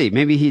 Well, let's see.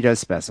 Maybe he does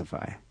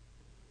specify.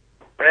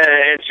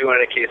 And she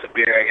wanted a case of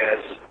beer, I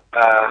guess.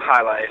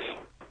 High Life.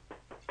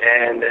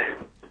 And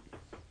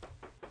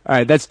all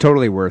right, that's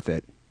totally worth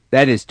it.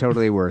 That is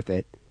totally worth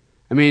it.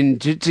 I mean,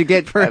 to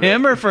get for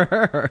him or for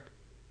her?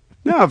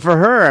 No, for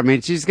her. I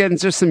mean, she's getting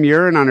just some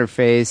urine on her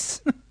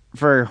face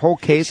for a whole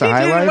case of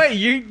High Life.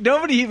 Wait,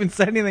 nobody even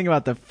said anything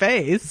about the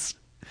face.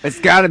 It's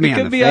got to be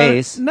on the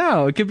face.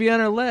 No, it could be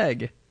on her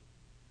leg.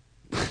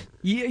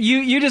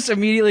 You just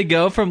immediately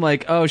go from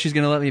like, oh, she's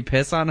gonna let me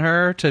piss on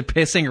her to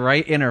pissing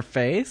right in her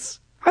face.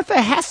 It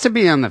has to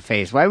be on the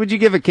face. Why would you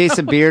give a case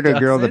of beer to a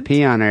girl to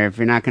pee on her if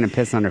you're not going to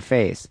piss on her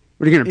face?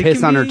 What, are you going to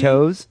piss on her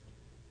toes?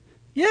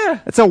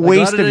 Yeah. That's a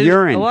waste of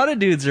urine. A lot of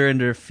dudes are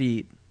into her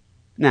feet.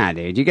 Nah,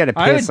 dude, you got to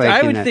piss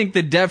I would think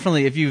that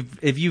definitely if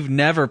you've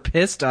never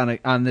pissed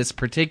on this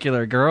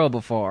particular girl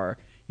before,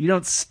 you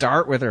don't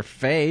start with her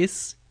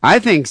face. I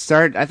think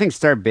start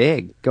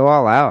big. Go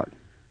all out.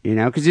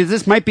 Because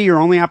this might be your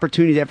only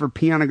opportunity to ever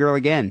pee on a girl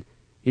again.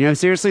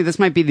 Seriously, this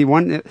might be the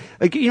one.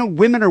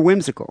 Women are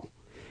whimsical.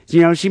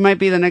 She might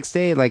be the next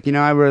day, like,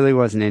 I really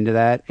wasn't into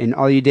that. And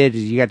all you did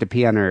is you got to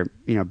pee on her,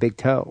 big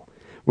toe.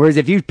 Whereas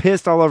if you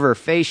pissed all over her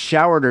face,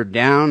 showered her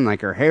down,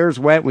 like her hair's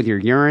wet with your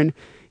urine,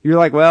 you're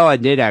like, well, I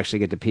did actually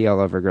get to pee all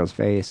over a girl's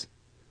face.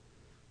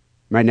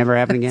 Might never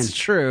happen again. It's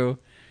true.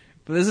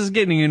 But this is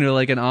getting into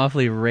like an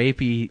awfully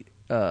rapey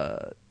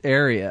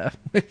area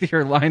with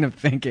your line of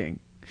thinking.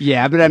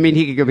 Yeah, but I mean,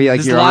 he could be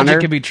like, Your Honor. This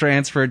logic could be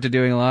transferred to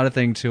doing a lot of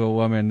things to a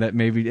woman that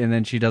maybe, and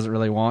then she doesn't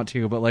really want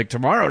to, but like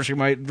tomorrow she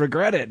might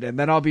regret it, and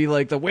then I'll be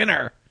like the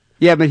winner.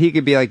 Yeah, but he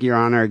could be like, Your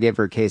Honor, give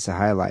her a case of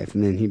High Life,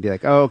 and then he'd be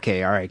like, oh,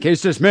 okay, all right,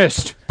 case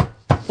dismissed.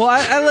 Well,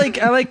 I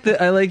like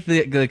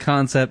the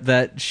concept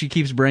that she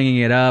keeps bringing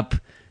it up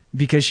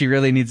because she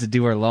really needs to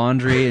do her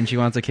laundry and she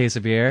wants a case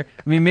of beer.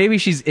 I mean, maybe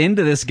she's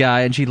into this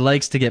guy and she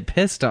likes to get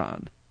pissed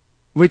on.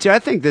 Which I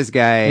think this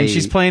guy... And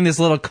she's playing this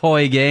little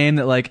coy game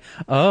that like,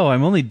 oh,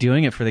 I'm only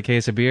doing it for the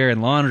case of beer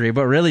and laundry,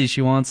 but really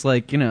she wants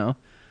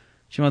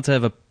she wants to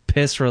have a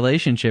piss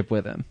relationship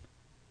with him.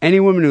 Any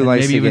woman who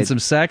likes to get... Maybe even some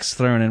sex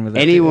thrown in with it.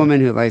 Any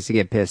woman who likes to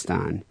get pissed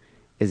on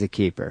is a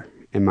keeper,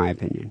 in my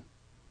opinion.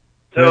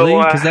 So, really?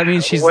 Because that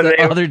means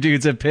other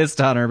dudes have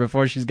pissed on her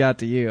before she's got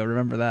to you.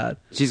 Remember that.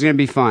 She's going to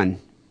be fun.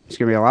 She's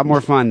going to be a lot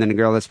more fun than a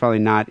girl that's probably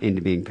not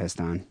into being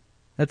pissed on.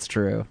 That's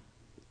true.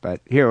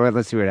 But here,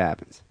 let's see what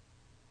happens.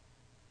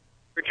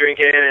 We're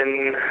drinking,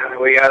 and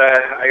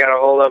I got to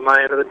hold up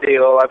my end of the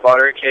deal. I bought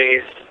her a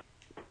case,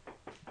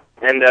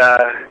 and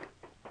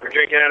we're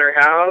drinking at her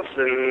house,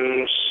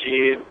 and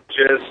she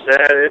just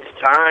said it's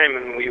time,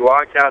 and we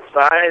walked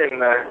outside in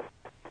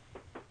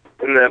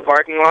the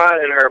parking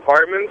lot in her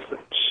apartment.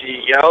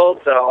 she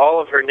yelled to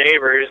all of her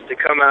neighbors to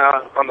come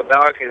out on the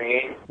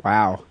balcony.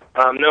 Wow.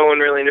 No one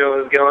really knew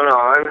what was going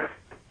on.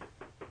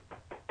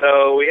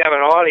 So we have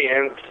an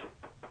audience,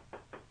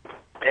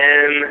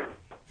 and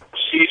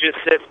she just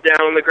sits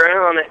down on the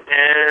ground,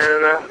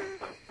 and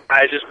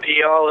I just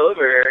pee all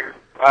over her.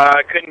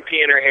 I couldn't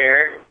pee in her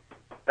hair.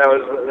 That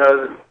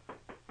was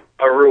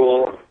a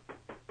rule.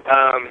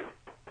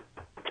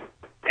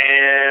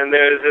 And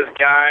there was this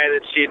guy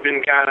that she'd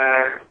been kind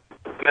of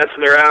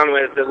messing around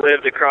with that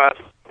lived across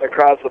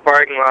the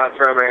parking lot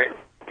from her. And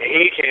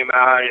he came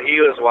out and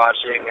he was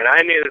watching, and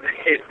I knew that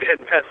he'd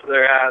been messing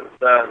around.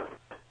 So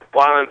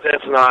while I'm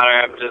pissing on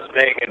her, I'm just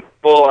making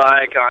full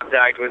eye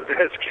contact with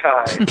this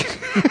guy,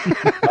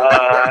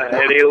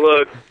 and he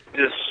looked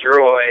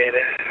destroyed.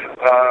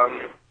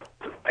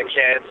 I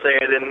can't say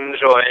I didn't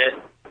enjoy it,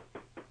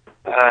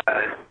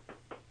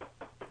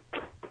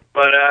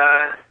 but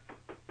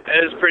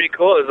it was pretty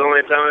cool. It was the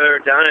only time I've ever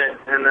done it,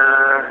 and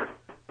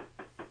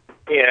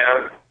you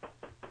know,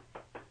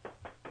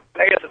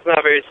 I guess it's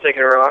not very sick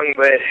and wrong,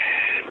 but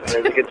it's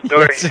a good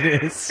story. Yes,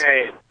 it is.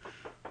 Right.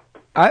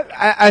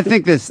 I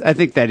think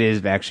that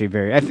is actually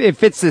very. It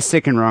fits the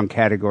sick and wrong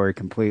category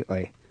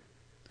completely.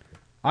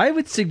 I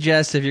would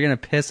suggest if you're going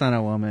to piss on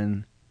a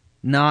woman,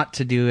 not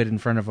to do it in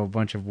front of a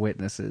bunch of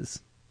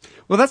witnesses.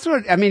 Well, that's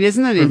what I mean.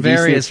 Isn't that for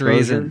various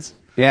reasons?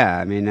 Yeah,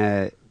 I mean,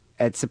 it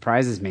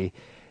surprises me.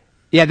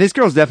 Yeah, this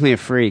girl's definitely a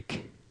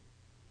freak.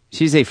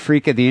 She's a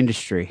freak of the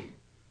industry,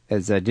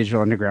 as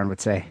Digital Underground would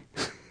say.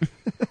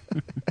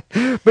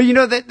 But you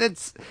know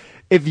that's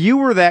if you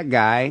were that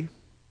guy.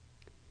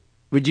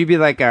 Would you be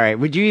like, all right,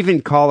 would you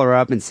even call her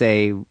up and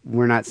say,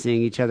 we're not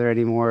seeing each other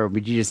anymore, or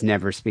would you just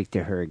never speak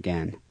to her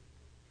again?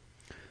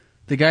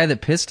 The guy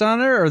that pissed on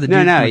her, or the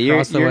dude from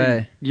across the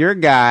way? You're a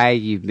guy,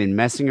 you've been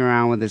messing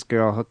around with this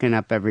girl, hooking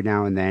up every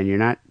now and then. You're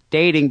not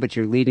dating, but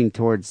you're leading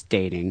towards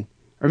dating.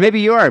 Or maybe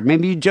you are.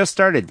 Maybe you just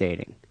started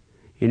dating.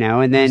 You know,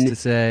 and then... Used to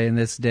say, in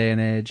this day and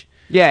age.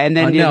 Yeah, and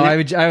then... I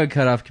would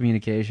cut off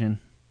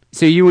communication.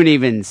 So you wouldn't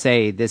even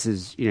say, this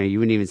is, you know, you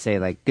wouldn't even say,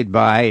 like,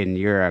 goodbye, and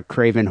you're a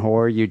craven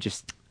whore. You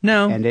just...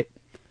 No. End it.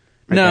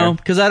 Right no,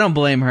 because I don't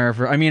blame her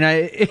for. I mean,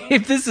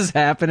 if this is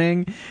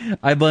happening,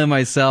 I blame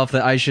myself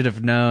that I should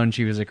have known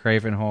she was a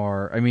craven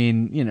whore. I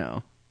mean, you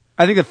know.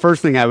 I think the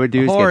first thing I would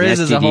do is get an STD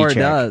as a whore check.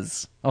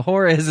 does. A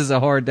whore is as a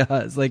whore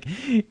does. Like,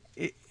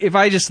 if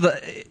I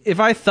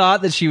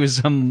thought that she was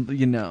some,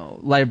 you know,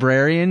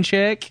 librarian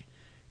chick,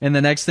 and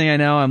the next thing I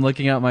know, I'm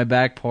looking out my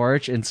back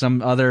porch and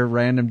some other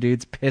random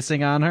dude's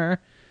pissing on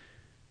her.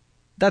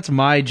 That's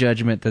my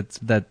judgment.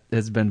 That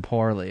has been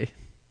poorly.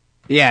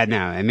 Yeah, no.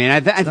 I mean, I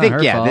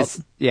think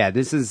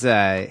this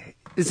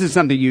is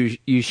something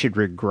you should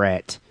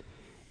regret,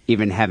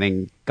 even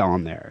having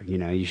gone there. You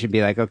know, you should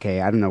be like, okay,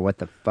 I don't know what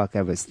the fuck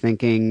I was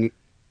thinking.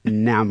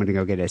 Now I'm gonna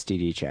go get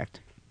STD checked.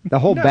 The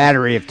whole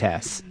battery of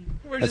tests.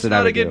 We're just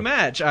not a good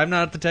match. I'm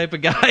not the type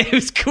of guy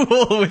who's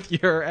cool with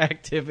your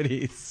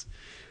activities.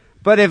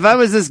 But if I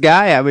was this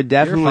guy, I would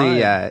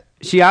definitely.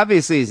 She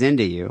obviously is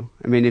into you.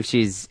 I mean, if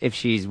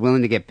she's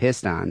willing to get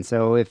pissed on.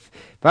 So if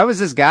I was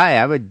this guy,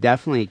 I would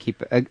definitely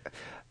keep.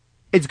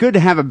 It's good to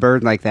have a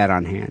bird like that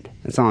on hand.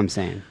 That's all I'm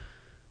saying.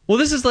 Well,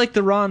 this is like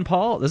the Ron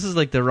Paul. This is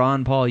like the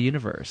Ron Paul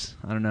universe.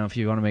 I don't know if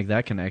you want to make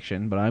that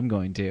connection, but I'm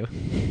going to.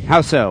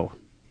 How so?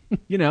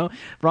 You know,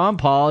 Ron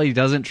Paul. He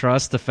doesn't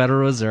trust the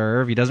Federal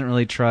Reserve. He doesn't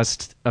really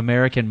trust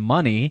American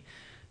money.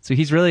 So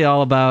he's really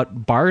all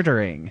about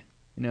bartering.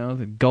 You know,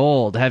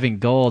 gold, having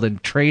gold,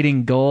 and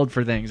trading gold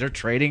for things, or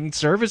trading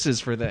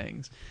services for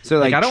things. So,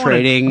 like I don't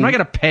trading. I'm not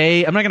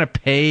gonna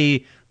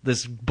pay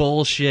this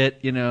bullshit,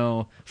 you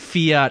know,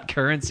 fiat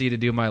currency to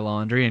do my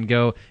laundry and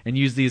go and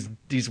use these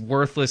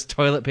worthless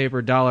toilet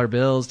paper dollar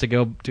bills to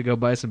go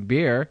buy some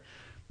beer.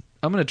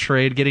 I'm gonna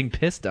trade getting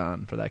pissed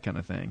on for that kind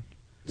of thing.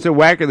 So,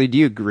 Wackerly, do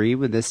you agree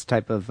with this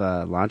type of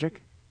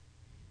logic?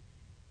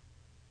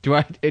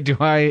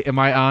 Am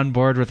I on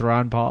board with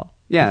Ron Paul?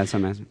 Yeah, that's what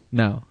I'm asking.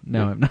 No,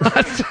 I'm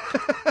not.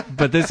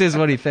 But this is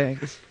what he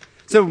thinks.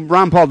 So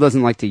Ron Paul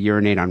doesn't like to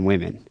urinate on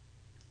women.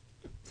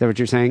 Is that what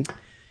you're saying?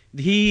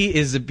 He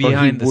is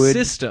behind the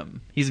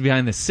system. He's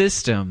behind the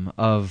system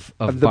of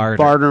the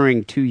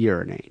bartering to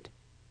urinate.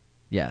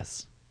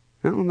 Yes.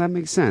 Well, that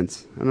makes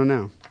sense. I don't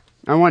know.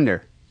 I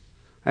wonder.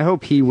 I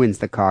hope he wins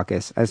the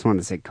caucus. I just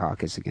wanted to say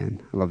caucus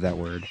again. I love that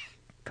word.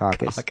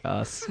 Caucus.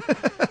 Caucus.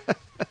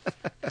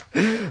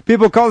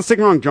 People, call the Sick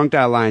and Wrong Drunk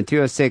Dial line,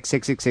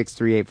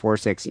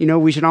 206-666-3846. You know,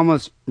 we should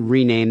almost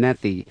rename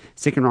that the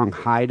Sick and Wrong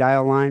High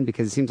Dial line,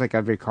 because it seems like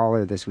every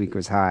caller this week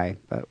was high,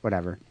 but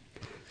whatever.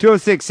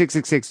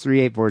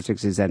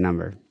 206-666-3846 is that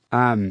number.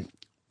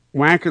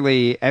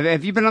 Wackerly,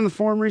 have you been on the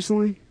forum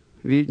recently?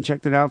 Have you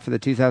checked it out for the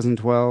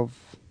 2012?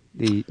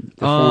 The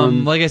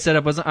forum? Like I said,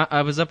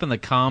 I was up in the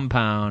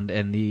compound,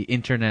 and the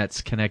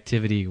internet's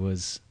connectivity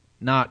was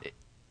not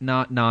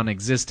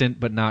non-existent,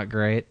 but not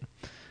great.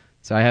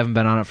 So I haven't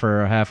been on it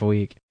for half a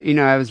week. You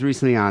know, I was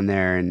recently on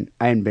there, and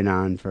I hadn't been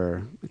on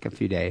for like a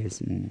few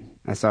days, and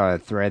I saw a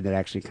thread that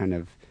actually kind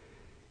of,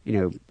 you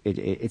know,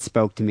 it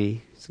spoke to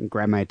me, so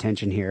grabbed my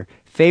attention here.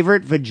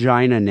 Favorite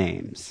vagina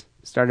names.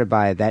 started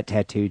by That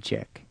Tattoo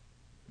Chick.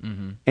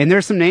 Mm-hmm. And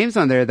there's some names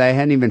on there that I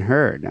hadn't even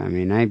heard. I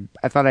mean,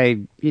 I thought I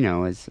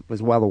was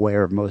well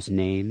aware of most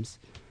names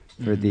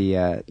for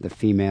the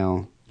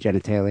female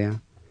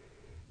genitalia.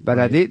 But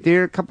Right.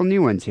 there are a couple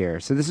new ones here.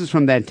 So this is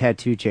from That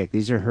Tattoo Chick.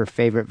 These are her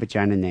favorite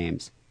vagina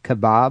names.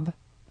 Kebab,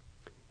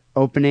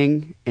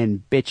 Opening,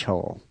 and Bitch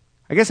Hole.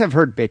 I guess I've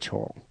heard Bitch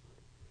Hole.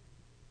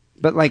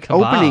 But like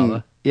Kebab?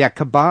 Opening, yeah,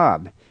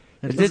 Kebab.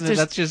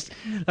 That's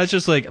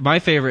just like my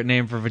favorite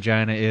name for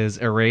vagina is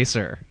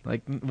eraser.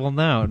 Like, well,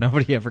 no,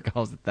 nobody ever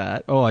calls it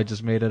that. Oh, I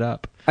just made it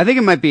up. I think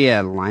it might be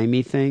a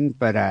limey thing,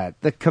 but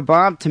the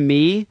kebab, to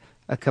me,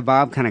 a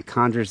kebab kind of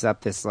conjures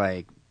up this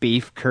like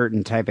beef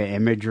curtain type of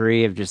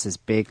imagery of just this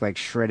big like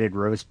shredded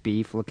roast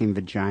beef looking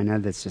vagina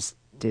that's just,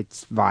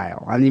 it's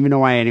vile. I don't even know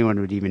why anyone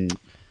would even...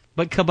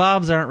 But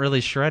kebabs aren't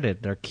really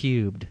shredded. They're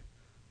cubed.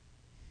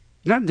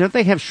 Don't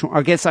they have...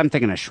 I guess I'm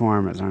thinking of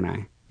shawarmas, aren't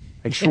I?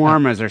 Like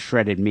shawarmas are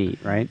shredded meat,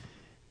 right?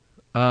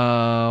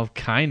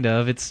 Kind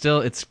of.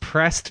 It's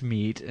pressed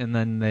meat, and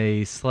then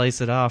they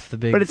slice it off the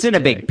big. But it's in a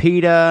big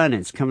pita, and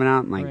it's coming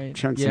out in like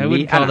chunks of meat. Yeah, I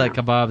wouldn't call that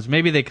kebabs.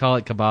 Maybe they call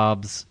it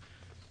kebabs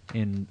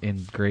in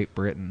Great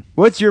Britain.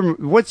 What's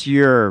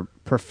your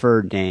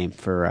preferred name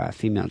for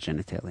female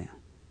genitalia?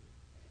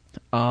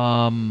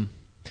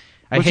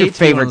 What's your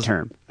favorite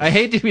term? I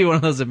hate to be one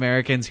of those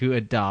Americans who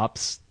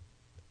adopts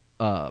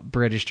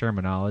British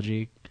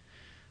terminology,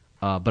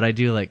 but I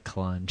do like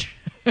clunge.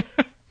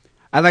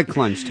 I like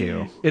clunge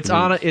too.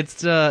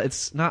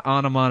 It's not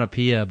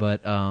onomatopoeia,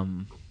 but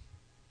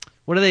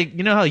what are they?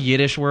 You know how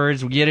Yiddish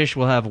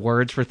will have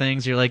words for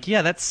things. You're like,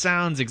 yeah, that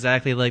sounds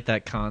exactly like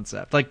that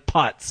concept. Like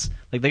putz.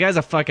 Like the guy's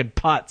a fucking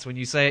putz. When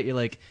you say it, you're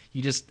like,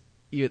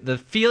 the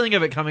feeling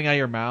of it coming out of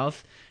your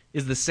mouth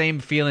is the same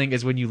feeling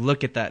as when you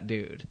look at that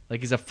dude.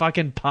 Like he's a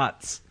fucking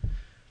putz.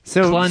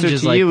 So clunge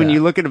is to like you, when that.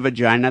 you look at a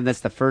vagina,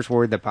 that's the first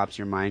word that pops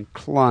in your mind.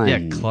 Clunge. Yeah,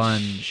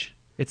 clunge.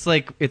 It's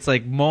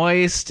like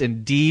moist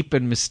and deep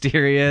and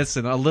mysterious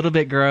and a little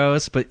bit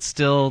gross, but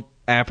still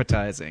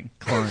appetizing.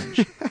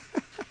 Clunge.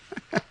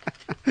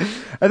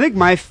 I think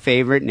my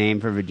favorite name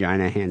for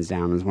vagina, hands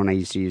down, was one I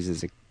used to use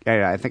as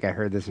I think I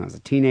heard this when I was a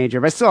teenager,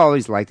 but I still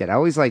always liked it. I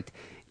always liked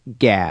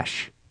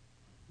gash.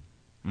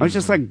 I was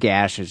just like,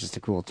 gash is just a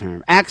cool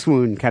term. Axe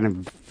wound kind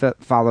of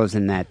follows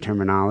in that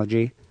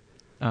terminology.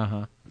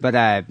 Uh-huh.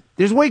 But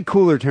there's way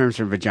cooler terms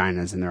for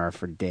vaginas than there are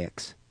for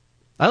dicks.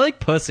 I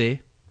like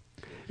pussy.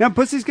 No,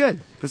 pussy's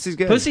good. Pussy's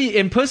good.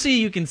 Pussy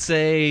you can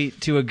say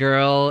to a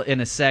girl in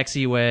a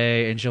sexy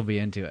way and she'll be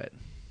into it.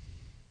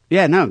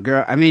 Yeah, no,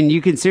 girl. I mean,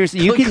 you can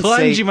seriously... You can clunge,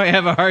 say... you might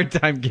have a hard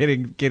time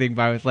getting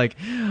by with, like,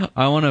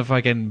 I want to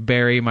fucking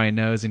bury my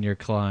nose in your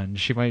clunge.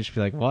 She might just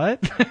be like, what?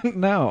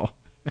 No.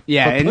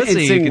 Yeah, and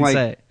pussy, you can like,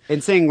 say.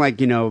 And saying, like,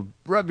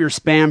 rub your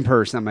spam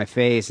purse on my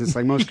face. It's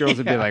like most girls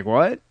would be like,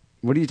 what?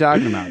 What are you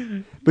talking about?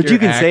 But Your you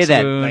can say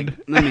that, wound. like,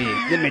 let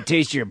me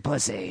taste your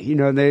pussy.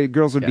 The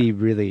girls would be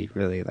really,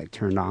 really, like,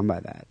 turned on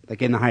by that.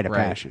 Like, in the height of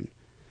passion.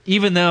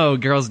 Even though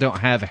girls don't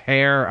have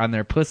hair on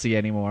their pussy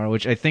anymore,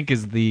 which I think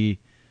is the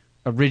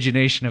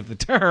origination of the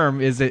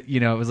term, is it,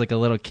 it was like a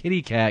little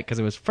kitty cat because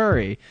it was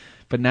furry.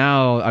 But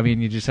now, I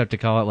mean, you just have to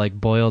call it, like,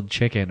 boiled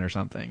chicken or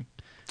something.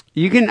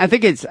 You can, I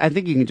think you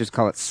can just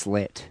call it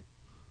slit.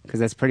 Because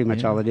that's pretty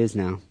much all it is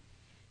now.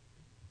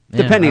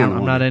 Yeah, Depending on the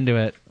I'm one. not into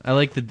it. I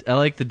like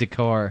the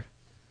decor.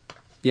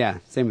 Yeah,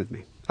 same with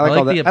me. I like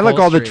all the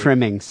upholstery.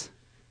 trimmings.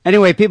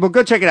 Anyway, people,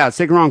 go check it out.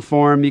 Sick and Wrong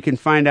Forum. You can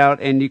find out,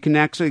 and you can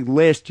actually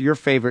list your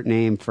favorite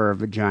name for a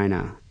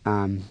vagina.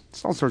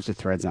 There's all sorts of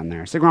threads on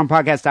there.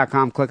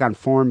 SickandWrongPodcast.com. Click on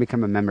Forum.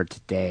 Become a member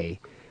today.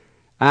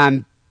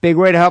 Big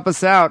way to help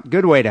us out,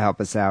 good way to help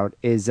us out,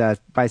 is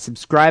by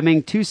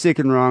subscribing to Sick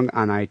and Wrong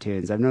on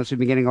iTunes. I've noticed we've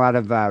been getting a lot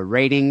of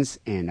ratings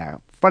and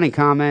funny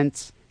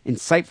comments,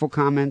 insightful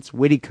comments,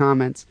 witty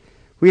comments.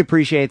 We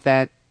appreciate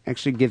that.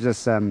 Actually gives us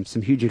some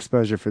huge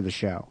exposure for the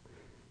show.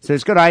 So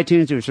just go to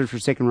iTunes, do a search for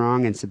Sick and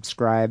Wrong, and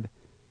subscribe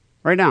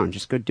right now.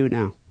 Just go do it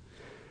now.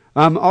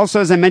 Also,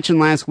 as I mentioned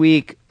last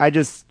week, I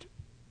just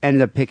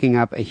ended up picking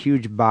up a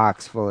huge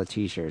box full of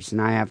T-shirts.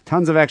 And I have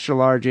tons of extra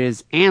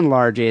larges and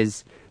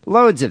larges,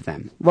 loads of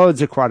them,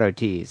 loads of Quado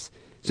tees.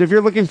 So if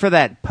you're looking for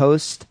that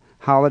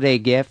post-holiday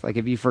gift, like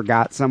if you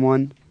forgot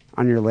someone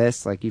on your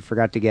list, like you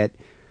forgot to get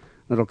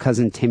little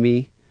cousin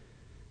Timmy,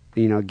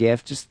 a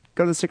gift, just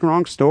go to the Sick and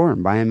Wrong store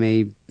and buy him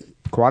a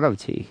Quado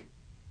tee.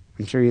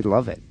 I'm sure he'd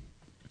love it.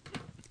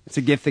 It's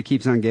a gift that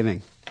keeps on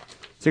giving.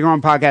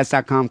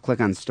 SickandWrongPodcast.com,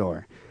 click on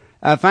store.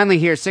 Finally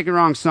here, Sick and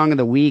Wrong Song of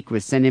the Week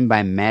was sent in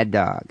by Mad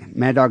Dog.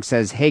 Mad Dog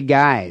says, "Hey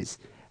guys,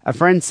 a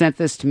friend sent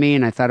this to me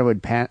and I thought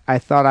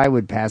I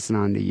would pass it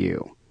on to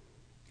you.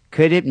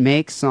 Could it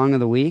make Song of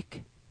the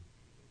Week?"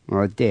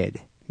 Well, it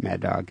did,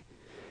 Mad Dog.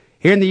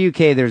 Here in the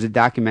UK, there was a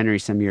documentary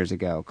some years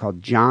ago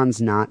called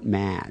John's Not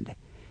Mad.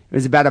 It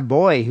was about a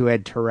boy who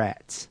had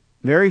Tourette's.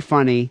 Very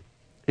funny,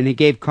 and it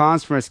gave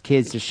cause for us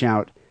kids to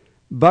shout,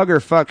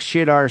 "Bugger, fuck,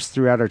 shit, arse"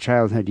 throughout our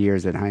childhood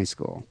years at high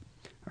school,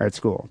 or at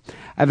school.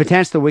 I've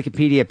attached the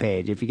Wikipedia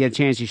page. If you get a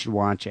chance, you should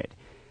watch it.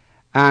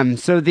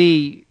 So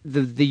the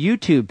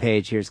YouTube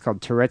page here is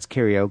called Tourette's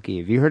Karaoke.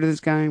 Have you heard of this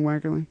guy,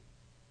 Wackerly?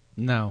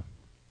 No.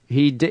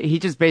 He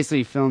just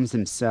basically films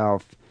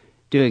himself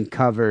doing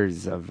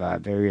covers of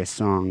various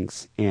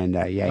songs, and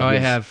I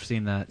have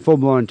seen that.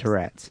 Full-blown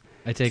Tourette's.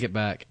 I take it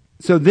back.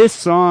 So this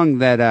song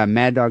that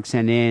Mad Dog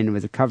sent in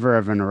was a cover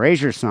of an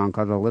Erasure song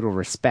called A Little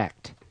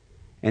Respect.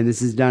 And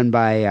this is done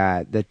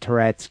by the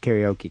Tourette's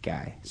karaoke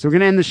guy. So we're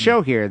going to end the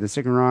show here, the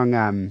Sick and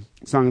Wrong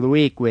Song of the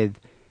Week, with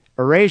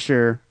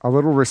Erasure, A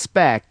Little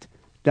Respect,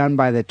 done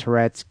by the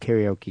Tourette's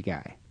karaoke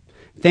guy.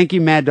 Thank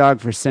you, Mad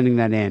Dog, for sending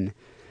that in.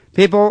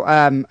 People,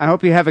 I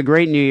hope you have a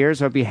great New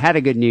Year's. I hope you had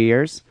a good New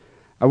Year's.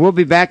 We'll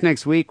be back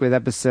next week with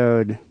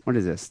episode, what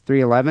is this,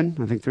 311?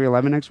 I think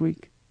 311 next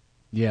week?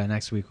 Yeah,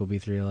 next week will be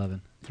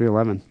 311.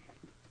 311.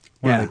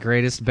 One of the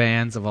greatest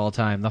bands of all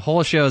time. The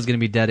whole show is going to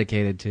be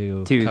dedicated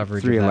to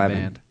coverage of that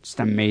band. Just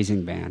an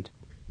amazing band.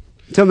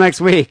 Until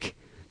next week,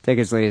 take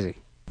it easy.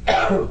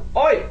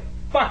 Oi,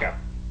 fucker!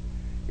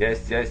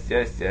 Yes, yes,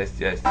 yes, yes, yes,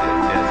 yes, yes, yes,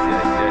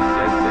 yes, yes,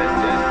 yes,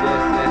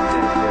 yes, yes,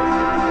 yes.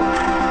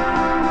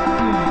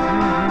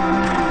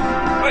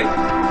 Oi,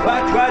 I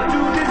tried to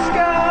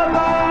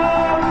discover.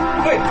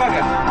 Oi,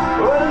 fucker!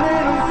 A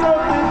little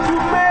something to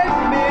make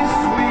me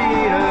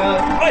sweeter.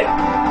 Oi!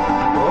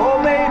 Or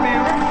maybe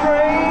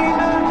refrain.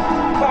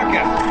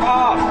 Fucker,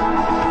 off.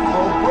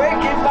 For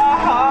breaking my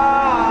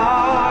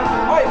heart.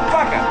 Oi,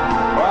 fucker!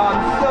 I'm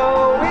so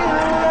in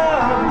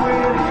love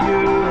with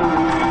you.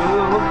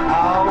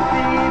 I'll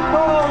be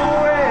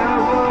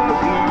forever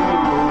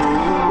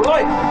blue.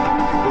 Oi!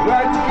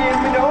 But you give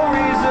me no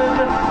reason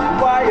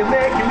why you're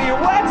making me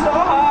wet so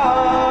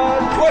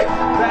hard. Oi!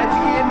 That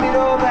you give me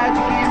no, that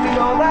you give me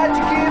no, that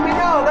you give me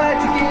no, that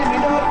you give me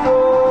no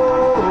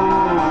soul.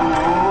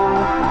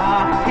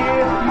 I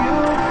hear you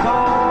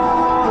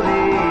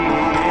calling.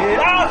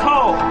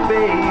 Asshole,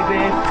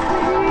 baby.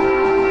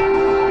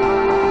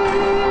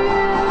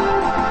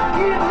 Please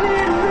give me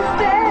the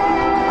stay.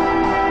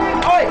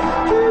 Oi!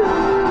 To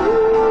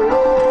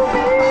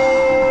me.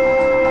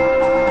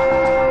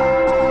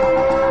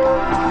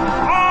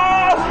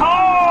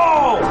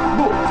 Asshole!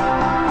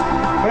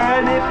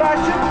 And if I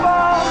should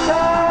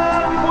falter,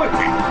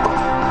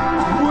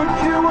 would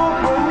you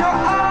open your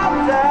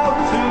arms out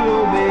to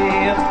me?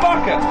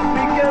 Fucker,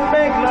 we can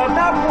make love,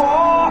 not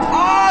war.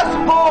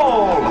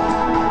 Asshole!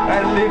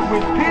 And live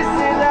with peace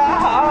in our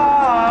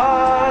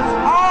hearts.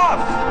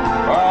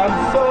 I'm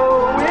so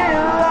in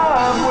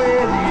love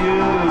with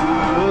you.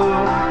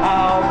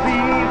 I'll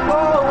be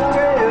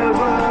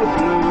forever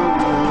blue.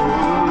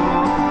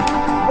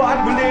 What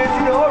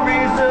religion or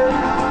reason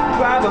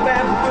drive a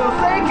man to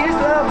forsake his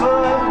lover?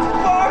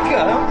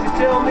 Fucker, don't you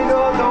tell me no,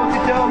 don't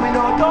you tell me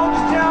no, don't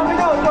you tell me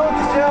no, don't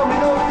you tell me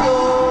no, so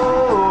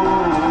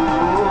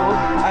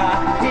I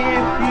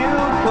hear you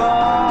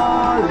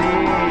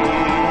calling,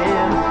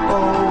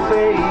 oh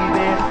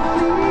baby,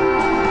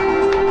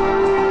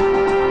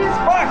 please,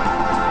 fuck,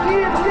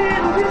 give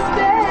little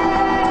respect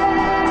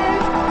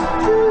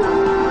to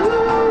me.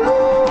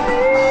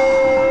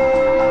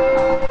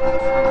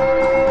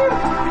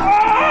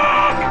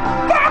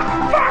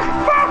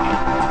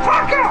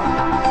 Fucker!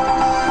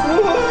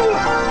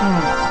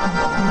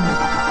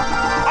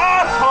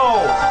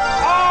 Asshole!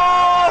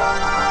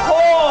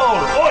 Asshole!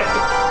 Oi!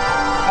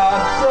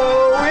 I'm so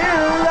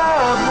in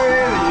love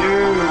with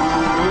you.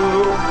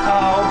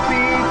 I'll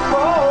be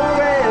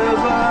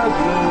forever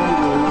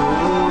blue.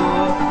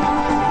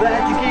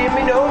 That you give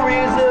me no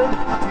reason.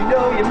 You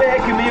know you're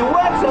making me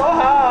work so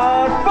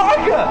hard.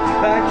 Fucker!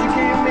 That you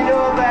give me no,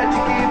 that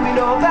you give me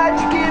no, that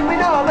you give me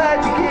no,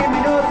 that you give me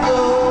no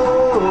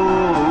soul.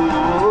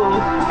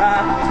 I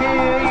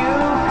hear you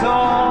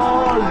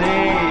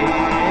calling.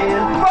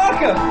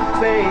 Fucker,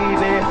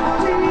 baby,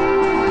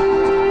 please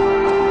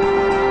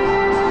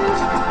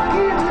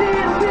give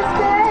little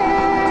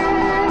respect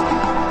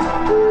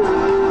to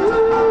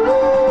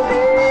me.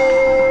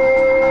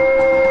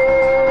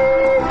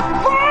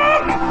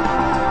 Fuck!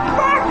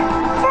 Fuck!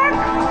 Fuck!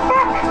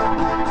 Fuck!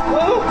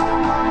 Oh!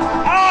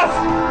 Us!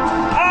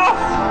 Us!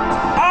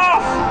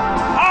 Us!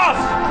 Us!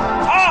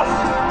 Us!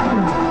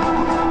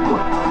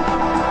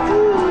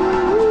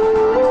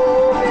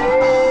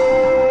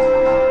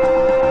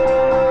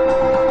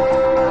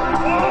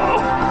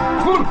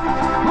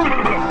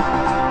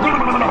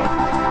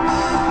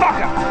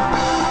 Fucker!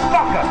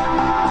 Fucker!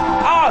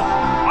 Us!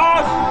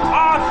 Us!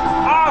 Us!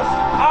 Us!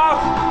 Us!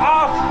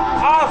 Us!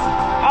 Us!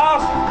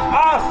 Us!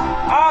 Us!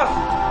 Us!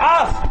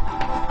 Us!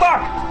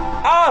 Fuck!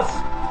 Us!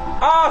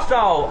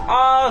 Asshole!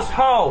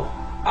 Asshole!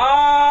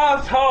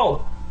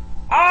 Asshole!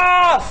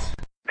 Us!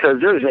 Because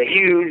there's a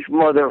huge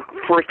mother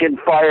frickin'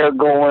 fire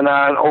going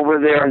on over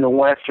there in the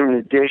Western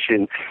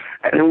Addition,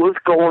 and it was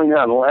going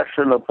on less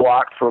than a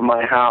block from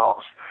my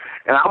house.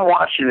 And I'm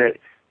watching it,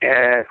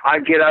 and I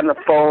get on the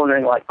phone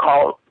and like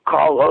call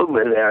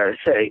over there and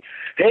say,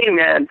 "Hey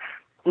man,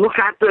 look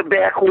out the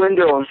back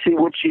window and see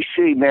what you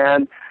see,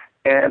 man."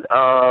 And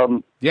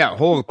yeah, a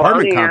whole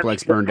apartment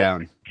complex burned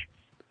down.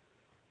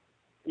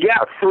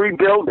 Yeah, 3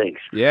 buildings.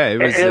 Yeah, it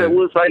was. And it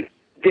was like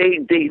they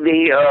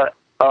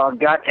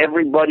got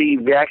everybody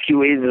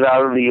evacuated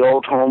out of the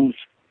old homes,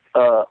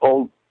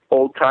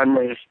 old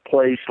timers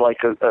place,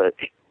 like a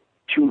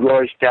 2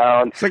 doors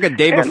down. It's like a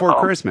day before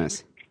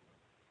Christmas.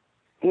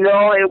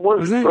 No, it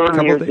was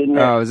earlier than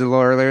that. Oh, was it a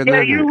little earlier than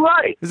that? Yeah, you're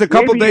right. It was a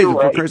couple days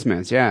before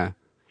Christmas, yeah.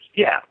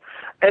 Yeah.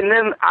 And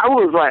then I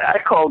was like, I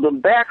called them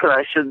back and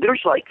I said,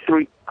 there's like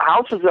 3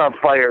 houses on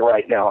fire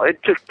right now.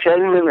 It took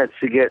 10 minutes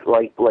to get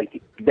like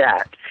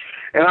that.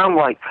 And I'm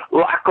like,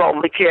 lock all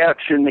the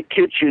cats in the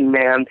kitchen,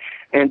 man,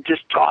 and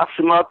just toss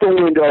them out the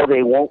window.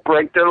 They won't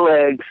break their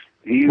legs.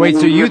 Wait,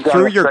 so you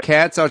threw your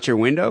cats out your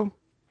window?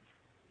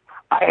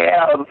 I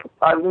have.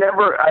 I've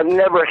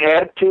never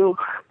had to,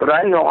 but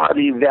I know how to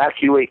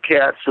evacuate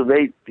cats. So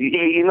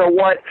you know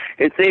what?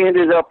 If they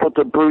ended up with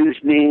a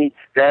bruised knee,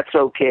 that's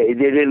okay.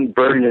 They didn't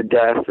burn to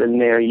death in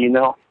there, you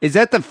know. Is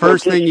that the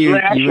first thing you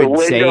would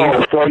say?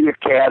 Throw your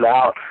cat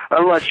out,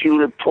 unless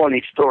you live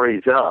 20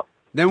 stories up.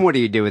 Then what do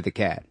you do with the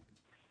cat?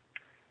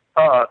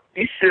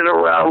 You sit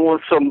around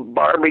with some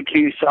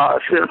barbecue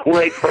sauce and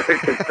wait for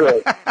it to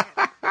cook.